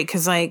it's great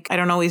because like I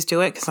don't always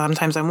do it because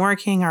sometimes I'm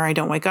working or I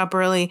don't wake up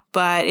early,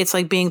 but it's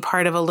like being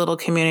part of a little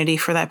community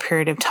for that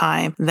period of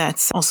time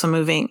that's also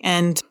moving.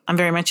 And I'm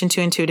very much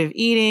into intuitive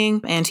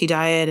eating,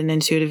 anti-diet and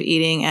intuitive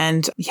eating.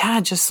 And yeah,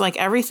 just like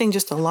everything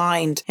just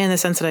aligned in the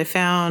sense that I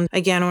found,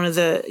 again, one of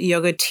the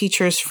yoga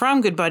teachers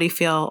from Good Body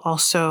Feel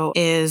also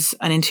is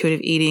an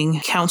intuitive eating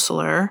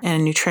counselor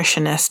and a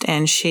nutritionist.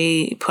 And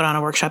she put on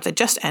a workshop that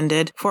just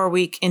ended,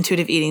 4-week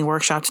intuitive eating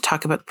workshop to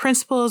talk about the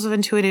principles of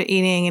intuitive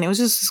eating. And it was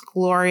just this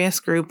glorious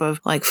group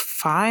of like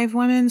 6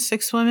 women.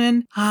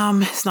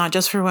 It's not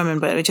just for women,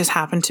 but it just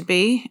happened to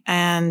be.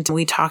 And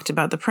we talked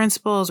about the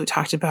principles. We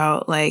talked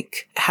about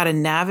like how to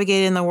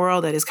navigate in the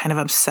world that is kind of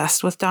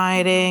obsessed with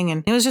dieting.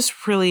 And it was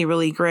just really,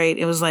 really great.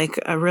 It was like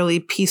a really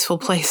peaceful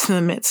place in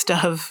the midst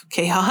of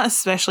chaos,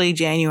 especially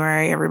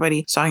January.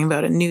 Everybody's talking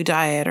about a new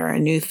diet or a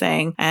new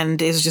thing.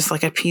 And it's just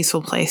like a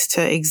peaceful place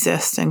to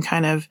exist and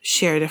kind of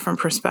share different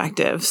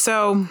perspectives.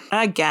 So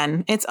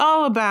again, it's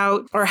all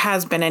about, or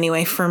has been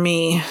anyway for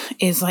me,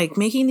 is like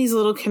making these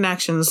little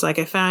connections. Like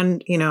I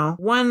found,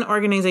 one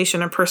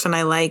organization or person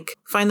I like,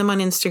 find them on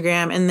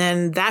Instagram, and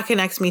then that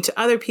connects me to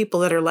other people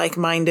that are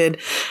like-minded.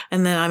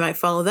 And then I might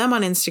follow them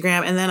on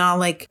Instagram, and then I'll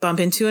like bump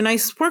into a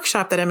nice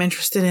workshop that I'm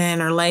interested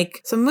in, or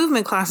like some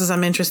movement classes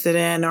I'm interested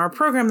in, or a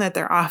program that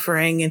they're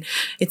offering. And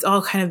it's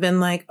all kind of been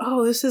like,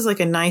 oh, this is like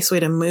a nice way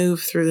to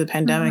move through the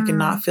pandemic and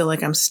not feel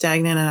like I'm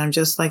stagnant and I'm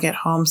just like at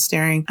home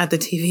staring at the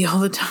TV all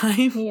the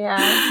time.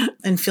 Yeah.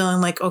 And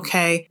feeling like,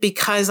 okay,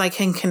 because I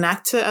can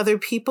connect to other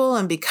people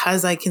and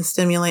because I can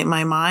stimulate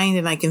my mind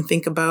and I can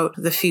think about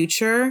the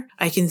future,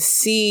 I can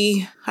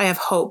see I have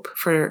hope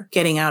for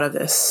getting out of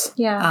this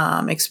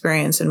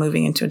experience and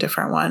moving into a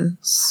different one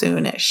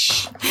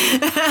soonish.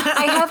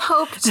 I have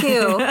hope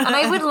too. And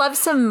I would love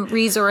some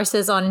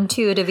resources on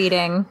intuitive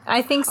eating.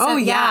 I think so. Oh,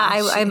 yeah.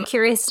 I'm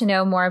curious to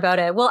know more about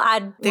it. We'll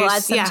add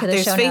some to the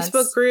show notes. There's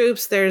Facebook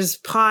groups, there's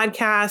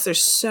podcasts,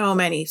 there's so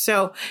many.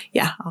 So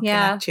I'll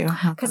connect you.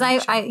 Because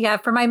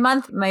for my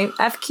month, my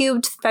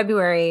F-cubed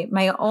February,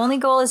 my only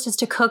goal is just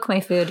to cook my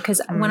food. Because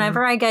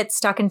whenever I get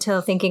stuck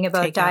into thinking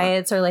about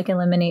diets or like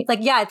eliminate,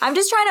 I'm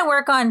just trying to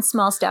work on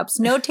small steps.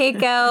 No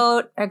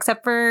takeout,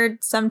 except for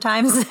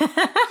sometimes.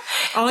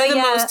 Only the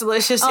most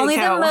delicious takeout. Only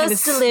the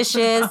most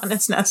delicious. When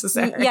it's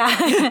necessary.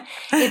 Yeah.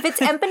 If it's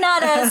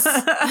empanadas.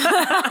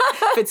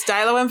 If it's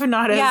Dilo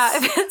empanadas. Yeah.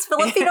 If it's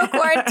Filipino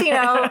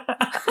Quarantino.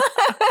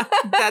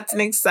 That's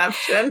an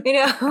exception.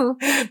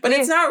 But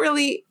it's not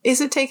really,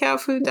 is it takeout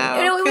food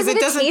though? It was like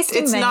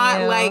it's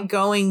not like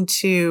going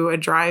to a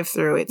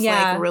drive-through. It's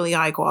like really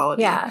high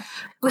quality. Yeah.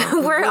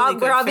 We're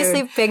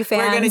obviously big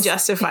fans. We're going to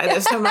justify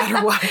this no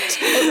matter what.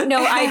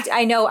 No,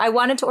 I know. I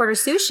wanted to order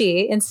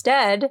sushi.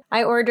 Instead,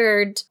 I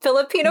ordered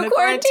Filipino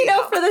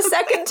Quarantino for the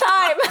second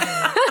time.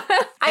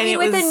 I mean,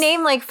 with a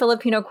name like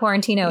Filipino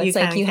Quarantino, it's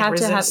like you have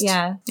to have,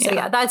 So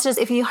that's just,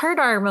 if you heard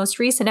our most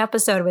recent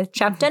episode with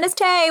Chef Dennis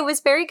Tay, it was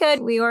very good.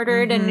 We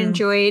ordered and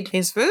enjoyed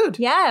his food.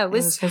 Yeah, it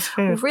was his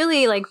food.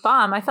 Really like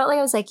bomb. I felt like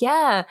I was like,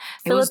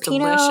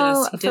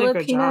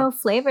 Filipino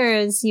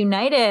flavors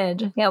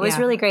united. Yeah, it was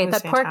really great.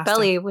 That pork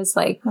belly was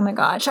like, oh my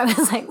gosh. I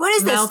was like, what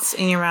is this? Melts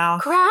in your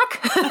mouth. Crack?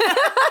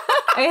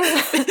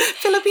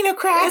 Filipino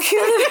crack.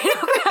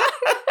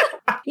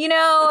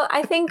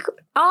 I think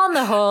on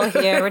the whole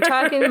here, we're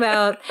talking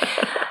about,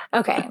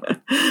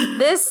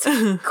 this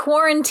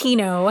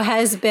Quarantino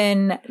has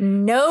been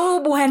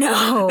no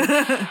bueno.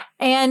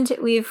 And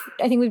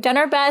I think we've done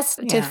our best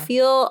to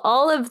feel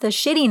all of the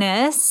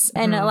shittiness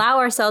and allow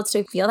ourselves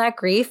to feel that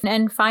grief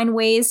and find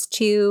ways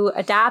to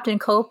adapt and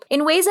cope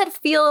in ways that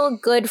feel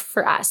good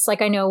for us.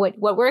 Like I know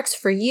what works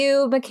for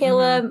you,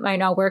 Michaela, might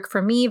not work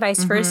for me,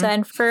 vice versa.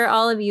 And for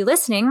all of you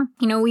listening,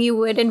 we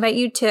would invite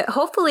you to,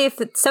 hopefully, if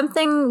it's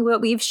something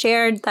what we've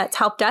shared that's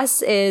helped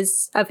us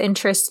is of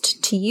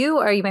interest to you,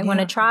 or you might want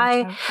to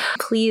try,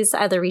 please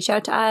either reach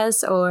out to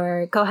us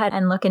or go ahead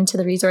and look into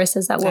the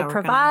resources that we'll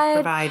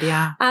provide.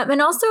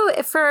 And also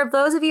for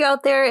those of you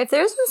out there, if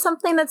there's been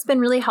something that's been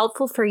really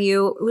helpful for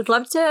you, we'd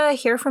love to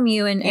hear from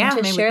you and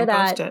to share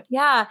that.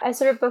 Yeah. I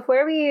sort of,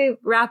 before we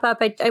wrap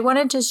up, I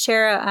wanted to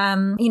share,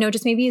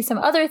 just maybe some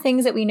other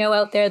things that we know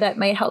out there that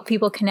might help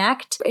people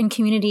connect in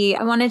community.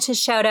 I wanted to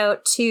shout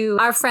out to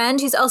our friend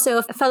who's also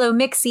a fellow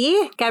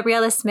Mixie,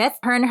 Gabriella Smith.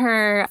 Her and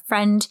her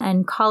friend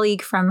and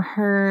colleague from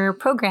her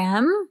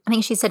program, I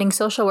think she's studying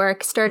social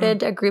work,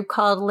 started a group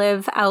called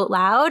Live Out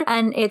Loud.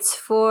 And it's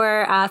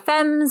for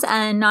femmes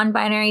and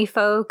non-binary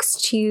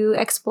folks to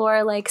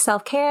explore like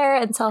self-care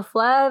and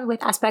self-love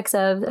with aspects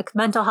of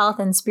mental health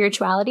and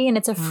spirituality. And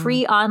it's a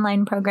free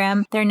online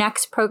program. Their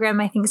next program,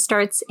 I think,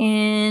 starts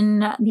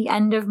in the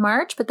end of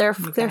March, but their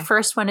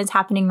first one is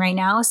happening right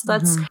now. So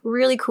that's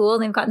really cool.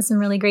 They've gotten some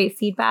really great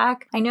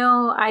feedback. I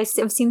know I've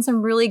seen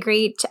some really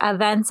great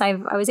events. I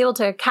was able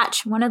to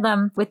catch one of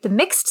them with the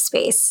Mixed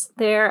Space.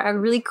 They're a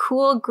really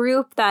cool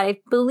group that I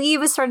believe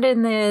was started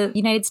in the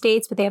United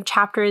States, but they have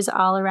chapters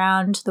all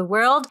around the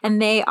world.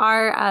 And they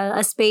are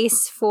a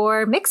space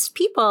for mixed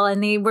people.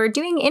 And they were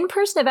doing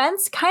in-person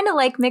events, kind of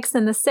like Mix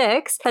and the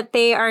Six, but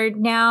they are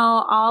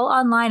now all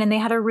online. And they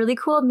had a really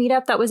cool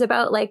meetup that was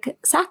about like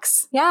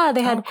sex. Yeah,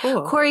 they had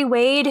Corey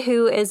Wade,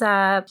 who is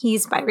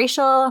he's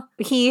biracial,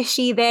 he,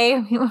 she,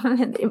 they,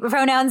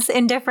 pronouns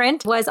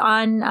indifferent, was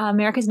on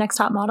America's Next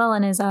Top Model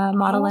and is a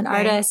model and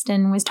artist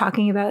and was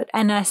talking about,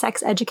 and a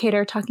sex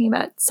educator talking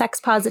about sex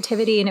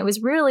positivity. And it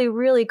was really,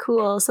 really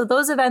cool. So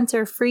those events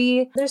are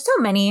free. There's so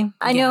many.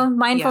 I know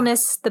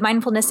mindfulness, the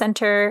Mindfulness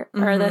Center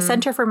or the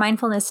Center for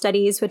Mindfulness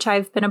Studies, which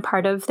I've been a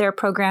part of their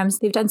programs.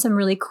 They've done some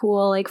really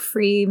cool, like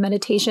free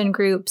meditation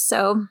groups.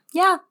 So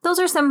yeah,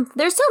 there's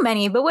so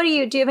many, but do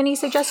you have any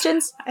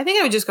suggestions? I think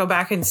I would just go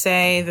back and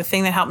say the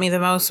thing that helped me the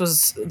most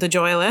was the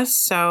Joy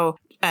List. So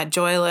at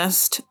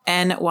Joylist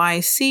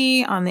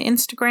NYC on the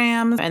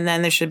Instagram. And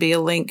then there should be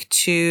a link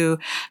to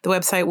the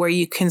website where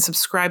you can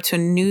subscribe to a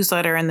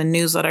newsletter, and the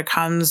newsletter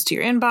comes to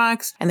your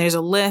inbox. And there's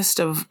a list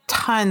of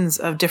tons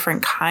of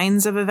different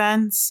kinds of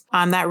events.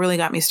 That really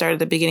got me started at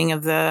the beginning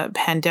of the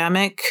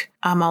pandemic.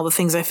 All the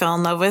things I fell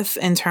in love with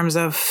in terms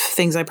of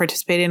things I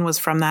participated in was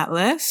from that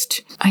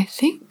list. I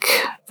think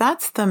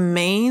that's the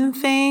main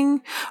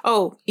thing.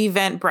 Oh,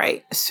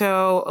 Eventbrite.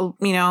 So,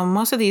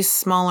 most of these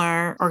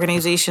smaller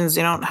organizations,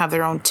 they don't have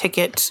their own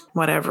ticket,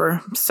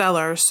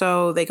 seller.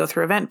 So they go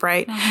through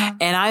Eventbrite.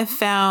 And I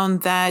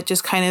found that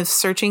just kind of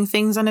searching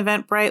things on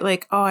Eventbrite,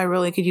 like, oh, I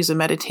really could use a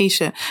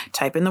meditation.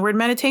 Type in the word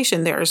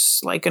meditation.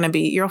 There's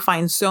you'll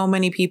find so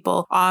many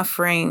people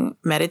offering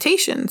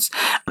meditations,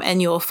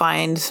 and you'll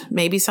find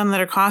maybe some that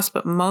are cost,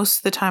 but most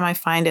of the time I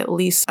find at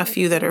least a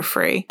few that are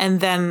free. And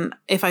then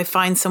if I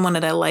find someone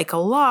that I like a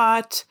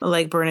lot,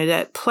 like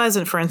Bernadette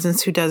Pleasant, for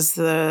instance, who does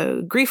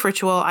the grief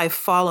ritual, I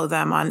follow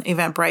them on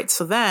Eventbrite.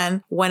 So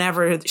then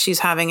whenever she's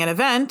having an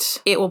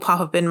event, it will pop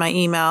up in my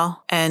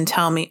email and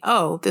tell me,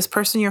 oh, this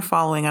person you're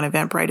following on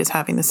Eventbrite is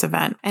having this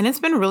event. And it's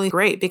been really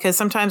great because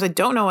sometimes I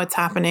don't know what's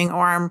happening,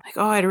 or I'm like,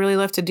 oh, I'd really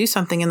love to do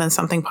something. And then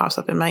something pops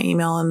up in my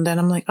email. And then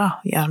I'm like, oh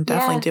yeah, I'm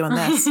definitely doing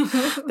this.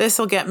 This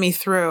will get me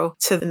through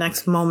to the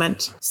next moment.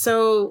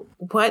 So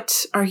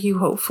what are you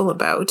hopeful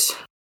about?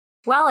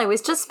 Well, I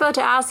was just about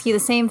to ask you the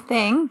same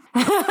thing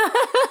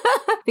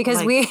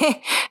because we're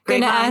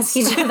going to ask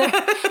each other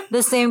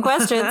the same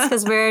questions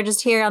because we're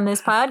just here on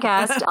this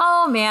podcast.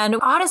 Oh, man.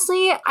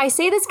 Honestly, I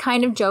say this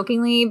kind of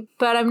jokingly,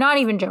 but I'm not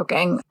even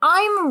joking.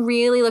 I'm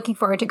really looking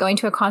forward to going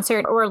to a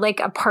concert or like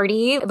a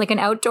party, like an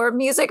outdoor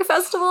music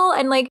festival,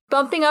 and like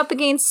bumping up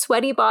against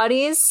sweaty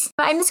bodies.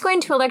 I miss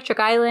going to Electric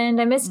Island.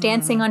 I miss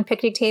dancing on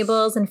picnic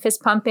tables and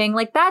fist pumping.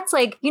 Like that's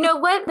like, you know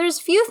what? There's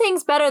few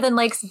things better than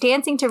like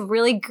dancing to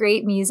really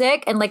great music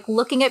and like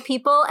looking at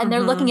people and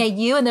they're looking at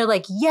you and they're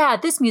like, yeah,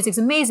 this music's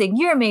amazing.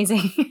 You're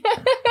amazing.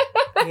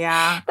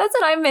 Yeah. That's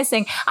what I'm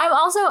missing.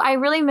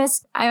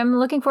 I'm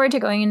looking forward to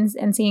going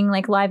and seeing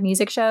like live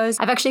music shows.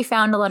 I've actually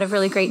found a lot of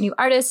really great new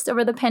artists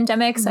over the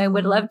pandemic. So I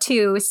would love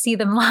to see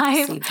them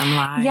live.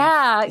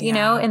 Yeah. You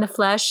know, in the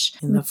flesh.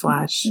 I'm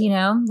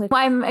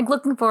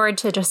looking forward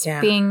to just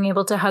being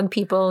able to hug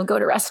people, go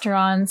to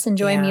restaurants,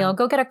 enjoy a meal,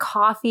 go get a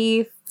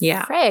coffee.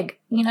 Yeah. Frig,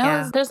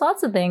 there's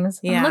lots of things.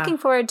 I'm looking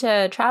forward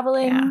to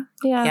traveling.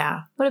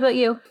 Yeah. What about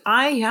you?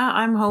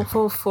 I'm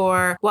hopeful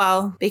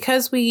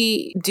because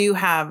we do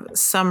have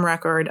some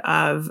record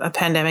of a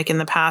pandemic in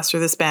the past or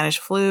the Spanish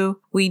flu,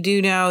 we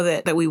do know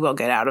that we will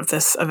get out of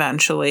this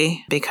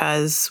eventually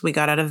because we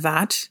got out of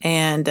that.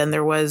 And then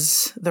there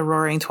was the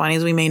Roaring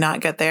 20s. We may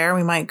not get there.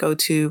 We might go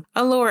to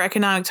a lower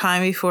economic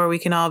time before we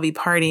can all be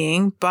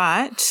partying.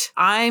 But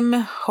I'm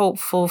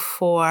hopeful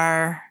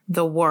for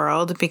the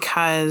world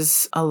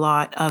because a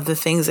lot of the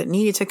things that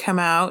needed to come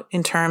out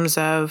in terms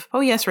of,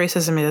 oh yes,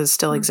 racism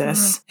still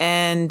exists,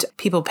 and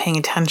people paying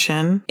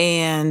attention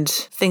and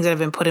things that have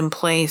been put in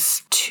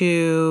place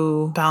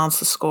to balance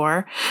the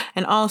score.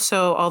 And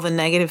also all the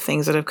negative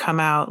things that have come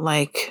out,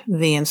 like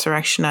the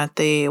insurrection at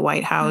the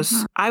White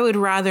House. I would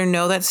rather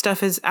know that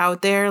stuff is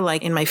out there,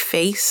 like in my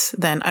face,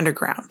 than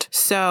underground.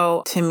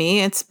 So to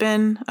me, it's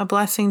been a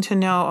blessing to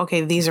know,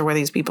 okay, these are where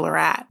these people are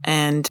at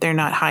and they're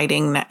not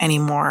hiding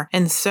anymore.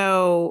 And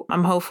so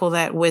I'm hopeful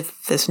that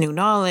with this new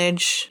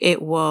knowledge,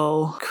 it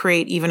will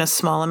create even a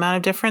small amount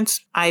of difference.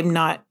 I'm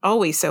not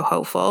always so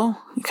hopeful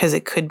because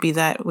it could be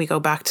that we go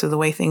back to the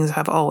way things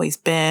have always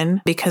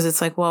been, because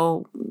it's like,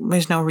 well,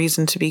 there's no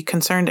reason to be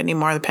concerned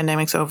anymore. The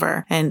pandemic's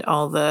over and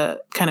all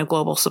the kind of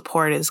global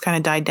support has kind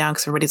of died down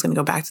because everybody's going to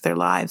go back to their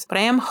lives. But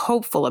I am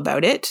hopeful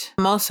about it.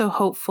 I'm also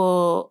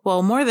hopeful,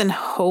 well, more than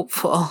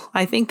hopeful,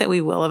 I think that we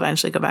will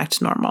eventually go back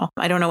to normal.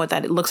 I don't know what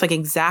that looks like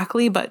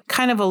exactly, but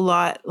kind of a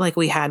lot like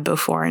we had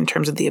before in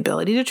terms of the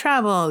ability to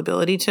travel, the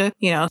ability to,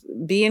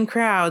 be in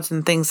crowds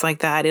and things like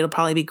that. It'll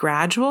probably be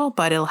gradual,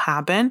 but it'll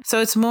happen.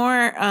 So it's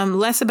more,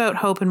 less about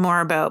hope and more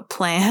about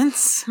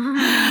plans.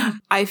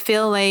 I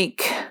feel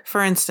like,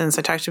 for instance,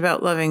 I talked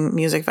about loving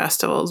music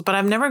festivals, but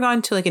I've never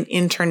gone to like an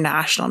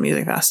international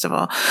music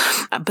festival.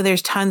 But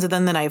there's tons of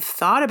them that I've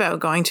thought about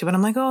going to, but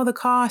I'm like, oh, the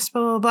cost,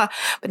 blah, blah, blah.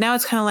 But now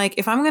it's kind of like,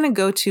 if I'm going to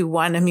go to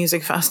one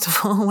music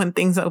festival when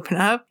things open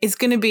up, it's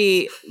going to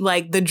be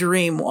like the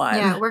dream one.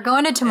 Yeah, we're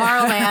going to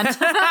Tomorrowland.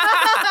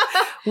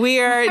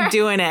 We are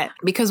doing it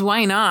because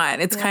why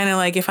not? It's kind of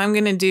like, if I'm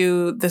going to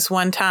do this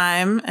one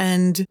time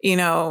and,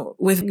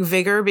 with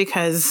vigor,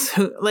 because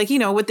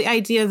with the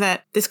idea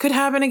that this could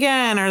happen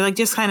again, or like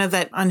just kind of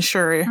that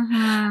unsure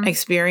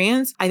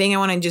experience, I think I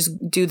want to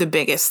just do the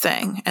biggest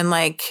thing and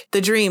like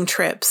the dream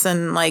trips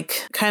and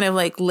like kind of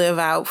like live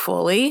out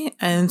fully.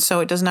 And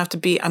so it doesn't have to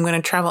be, I'm going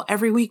to travel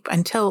every week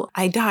until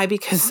I die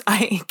because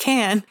I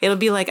can. It'll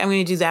be like, I'm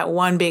going to do that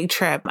one big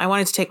trip. I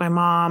wanted to take my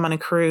mom on a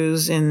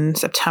cruise in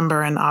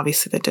September, and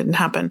obviously that didn't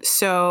happen.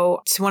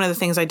 So it's one of the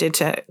things I did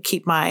to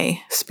keep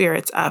my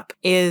spirits up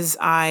is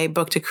I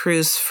booked a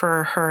cruise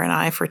for her and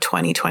I for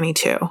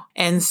 2022.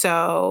 And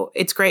so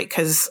it's great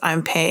because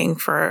I'm paying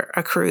for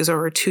a cruise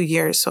over 2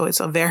 years. So it's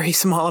a very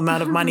small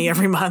amount of money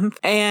every month.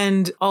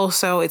 And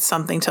also it's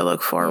something to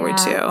look forward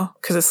to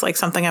because it's like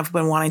something I've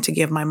been wanting to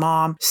give my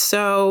mom.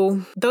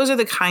 So those are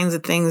the kinds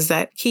of things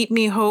that keep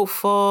me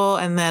hopeful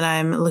and that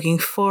I'm looking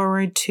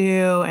forward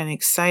to and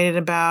excited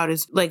about,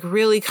 is like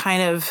really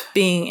kind of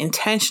being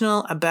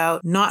intentional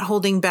about not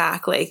holding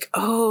back. Like,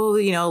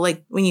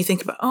 like when you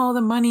think about,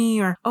 the money,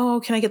 or,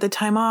 can I get the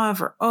time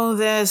off, or,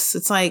 this,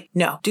 it's like,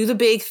 no, do the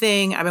big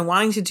thing I've been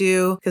wanting to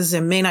do because I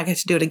may not get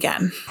to do it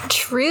again.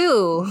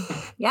 True.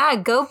 Yeah.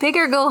 Go big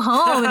or go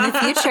home in the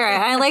future.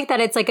 I like that.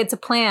 It's like, it's a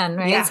plan,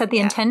 right? Yeah, Set the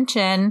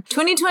intention.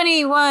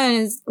 2021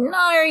 is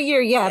not our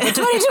year yet, but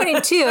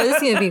 2022 this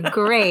is going to be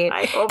great.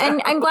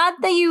 And I'm glad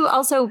that you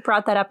also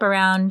brought that up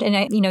around, and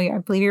I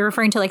believe you're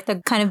referring to like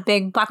the kind of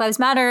big Black Lives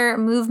Matter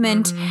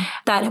movement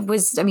that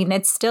was,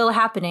 it's still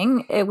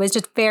happening. It was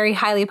just very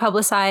highly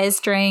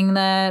publicized during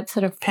the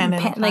sort of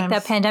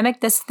the pandemic,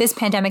 this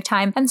pandemic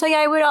time. And so,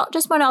 I would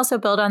just want to also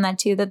build on that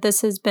too, that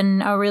this has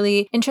been a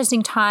really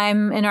interesting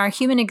time in our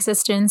human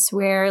existence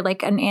where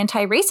like an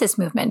anti-racist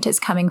movement is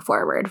coming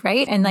forward,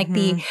 right? And like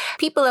the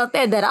people out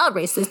there that are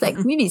racist, like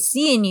really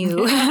seeing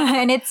you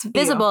and it's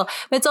visible.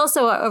 But it's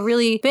also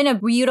been a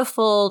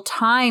beautiful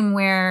time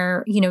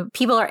where,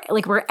 people are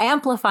like, we're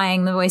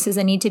amplifying the voices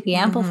that need to be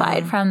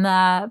amplified from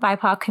the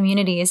BIPOC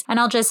communities. And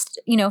I'll just,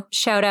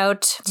 shout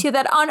out to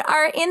that on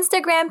our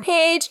Instagram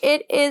page.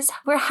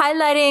 We're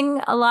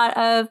highlighting a lot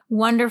of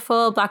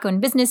wonderful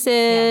Black-owned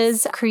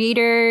businesses,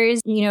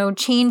 creators,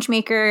 change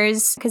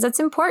makers, because that's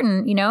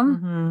important,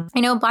 I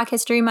know Black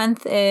History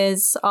Month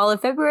is all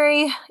of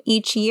February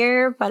each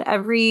year, but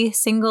every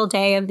single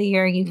day of the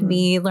year you can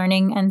be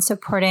learning and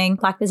supporting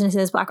Black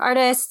businesses, Black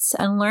artists,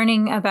 and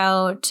learning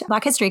about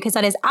Black history, because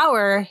that is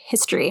our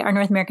history, our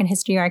North American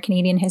history, our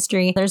Canadian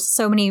history. There's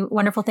so many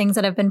wonderful things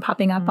that have been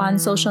popping up on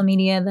social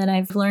media that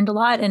I've learned a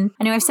lot. And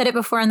I know I've said it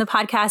before on the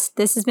podcast,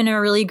 this has been a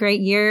really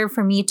great year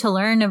for me to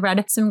learn. I've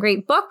read some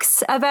great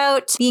books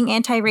about being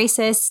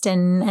anti-racist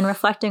and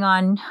reflecting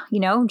on,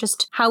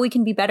 just how we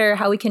can be better,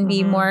 how we can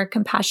be more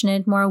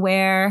compassionate, more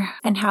aware,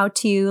 and how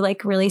to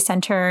like really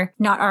center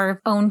not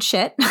our own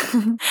shit.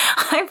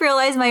 I've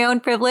realized my own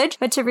privilege,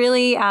 but to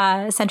really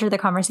center the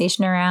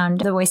conversation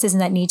around the voices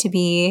that need to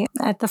be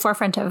at the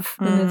forefront of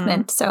the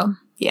movement. So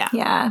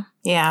yeah.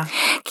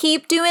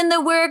 Keep doing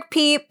the work,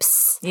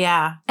 peeps.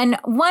 Yeah. And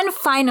one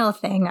final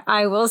thing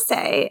I will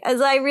say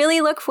is I really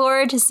look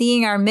forward to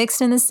seeing our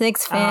Mixed in the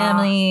Six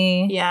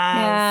family.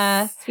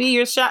 Yeah. See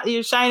your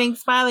shining,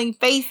 smiling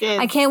faces.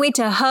 I can't wait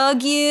to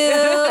hug you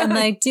and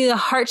like do the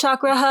heart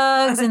chakra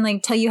hugs and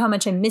like tell you how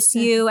much I miss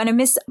you.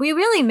 And we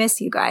really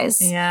miss you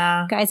guys.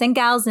 Yeah. Guys and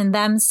gals and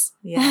thems.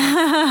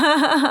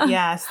 Yeah.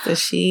 Yes. The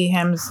she,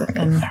 hims,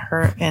 and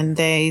her, and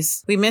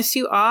theys. We miss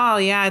you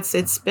all. Yeah.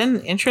 It's been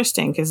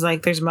interesting because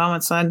like there's moments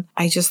moments when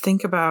I just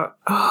think about,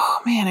 oh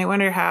man, I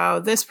wonder how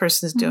this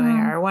person's doing,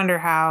 or I wonder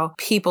how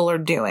people are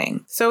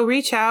doing. So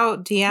reach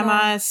out, DM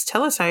us,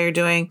 tell us how you're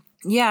doing.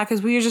 Yeah,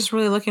 because we are just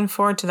really looking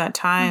forward to that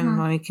time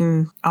when we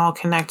can all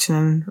connect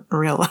in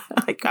real life.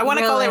 Like, I want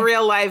to call it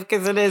real life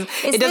because it is.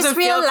 It doesn't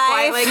feel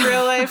quite like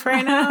real life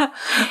right now.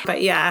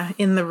 But yeah,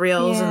 in the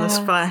reals, in this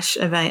flesh,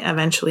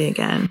 eventually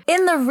again.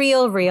 In the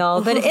real.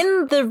 But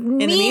in the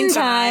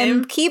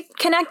meantime, keep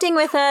connecting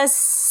with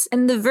us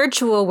in the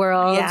virtual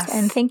world. Yes.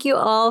 And thank you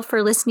all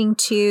for listening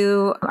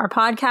to our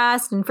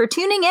podcast and for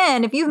tuning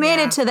in. If you've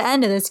made it to the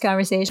end of this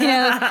conversation,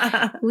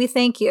 we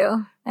thank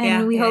you.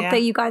 And we hope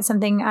that you got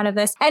something out of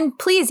this. And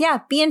please,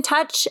 be in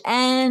touch.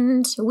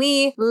 And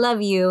we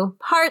love you.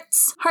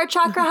 Hearts, heart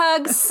chakra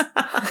hugs.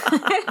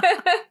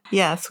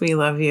 Yes, we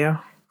love you.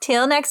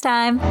 Till next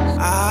time.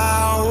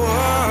 Our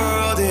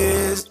world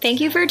is... Thank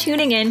you for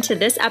tuning in to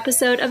this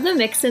episode of the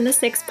Mix in the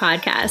Six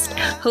podcast.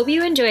 Hope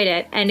you enjoyed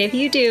it. And if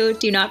you do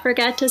not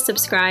forget to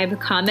subscribe,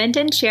 comment,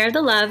 and share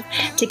the love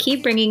to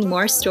keep bringing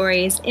more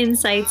stories,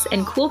 insights,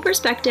 and cool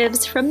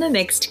perspectives from the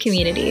mixed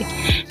community.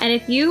 And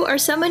if you or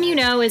someone you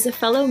know is a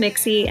fellow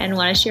Mixie and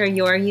want to share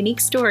your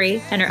unique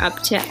story and are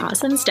up to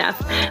awesome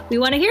stuff, we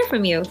want to hear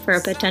from you for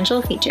a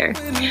potential feature.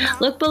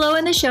 Look below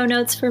in the show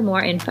notes for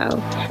more info.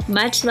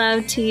 Much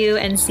love to you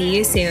and see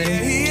you soon.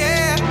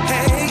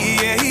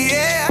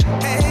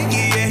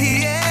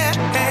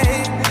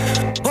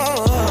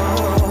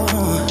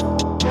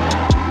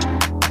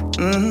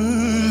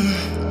 Mm-hmm.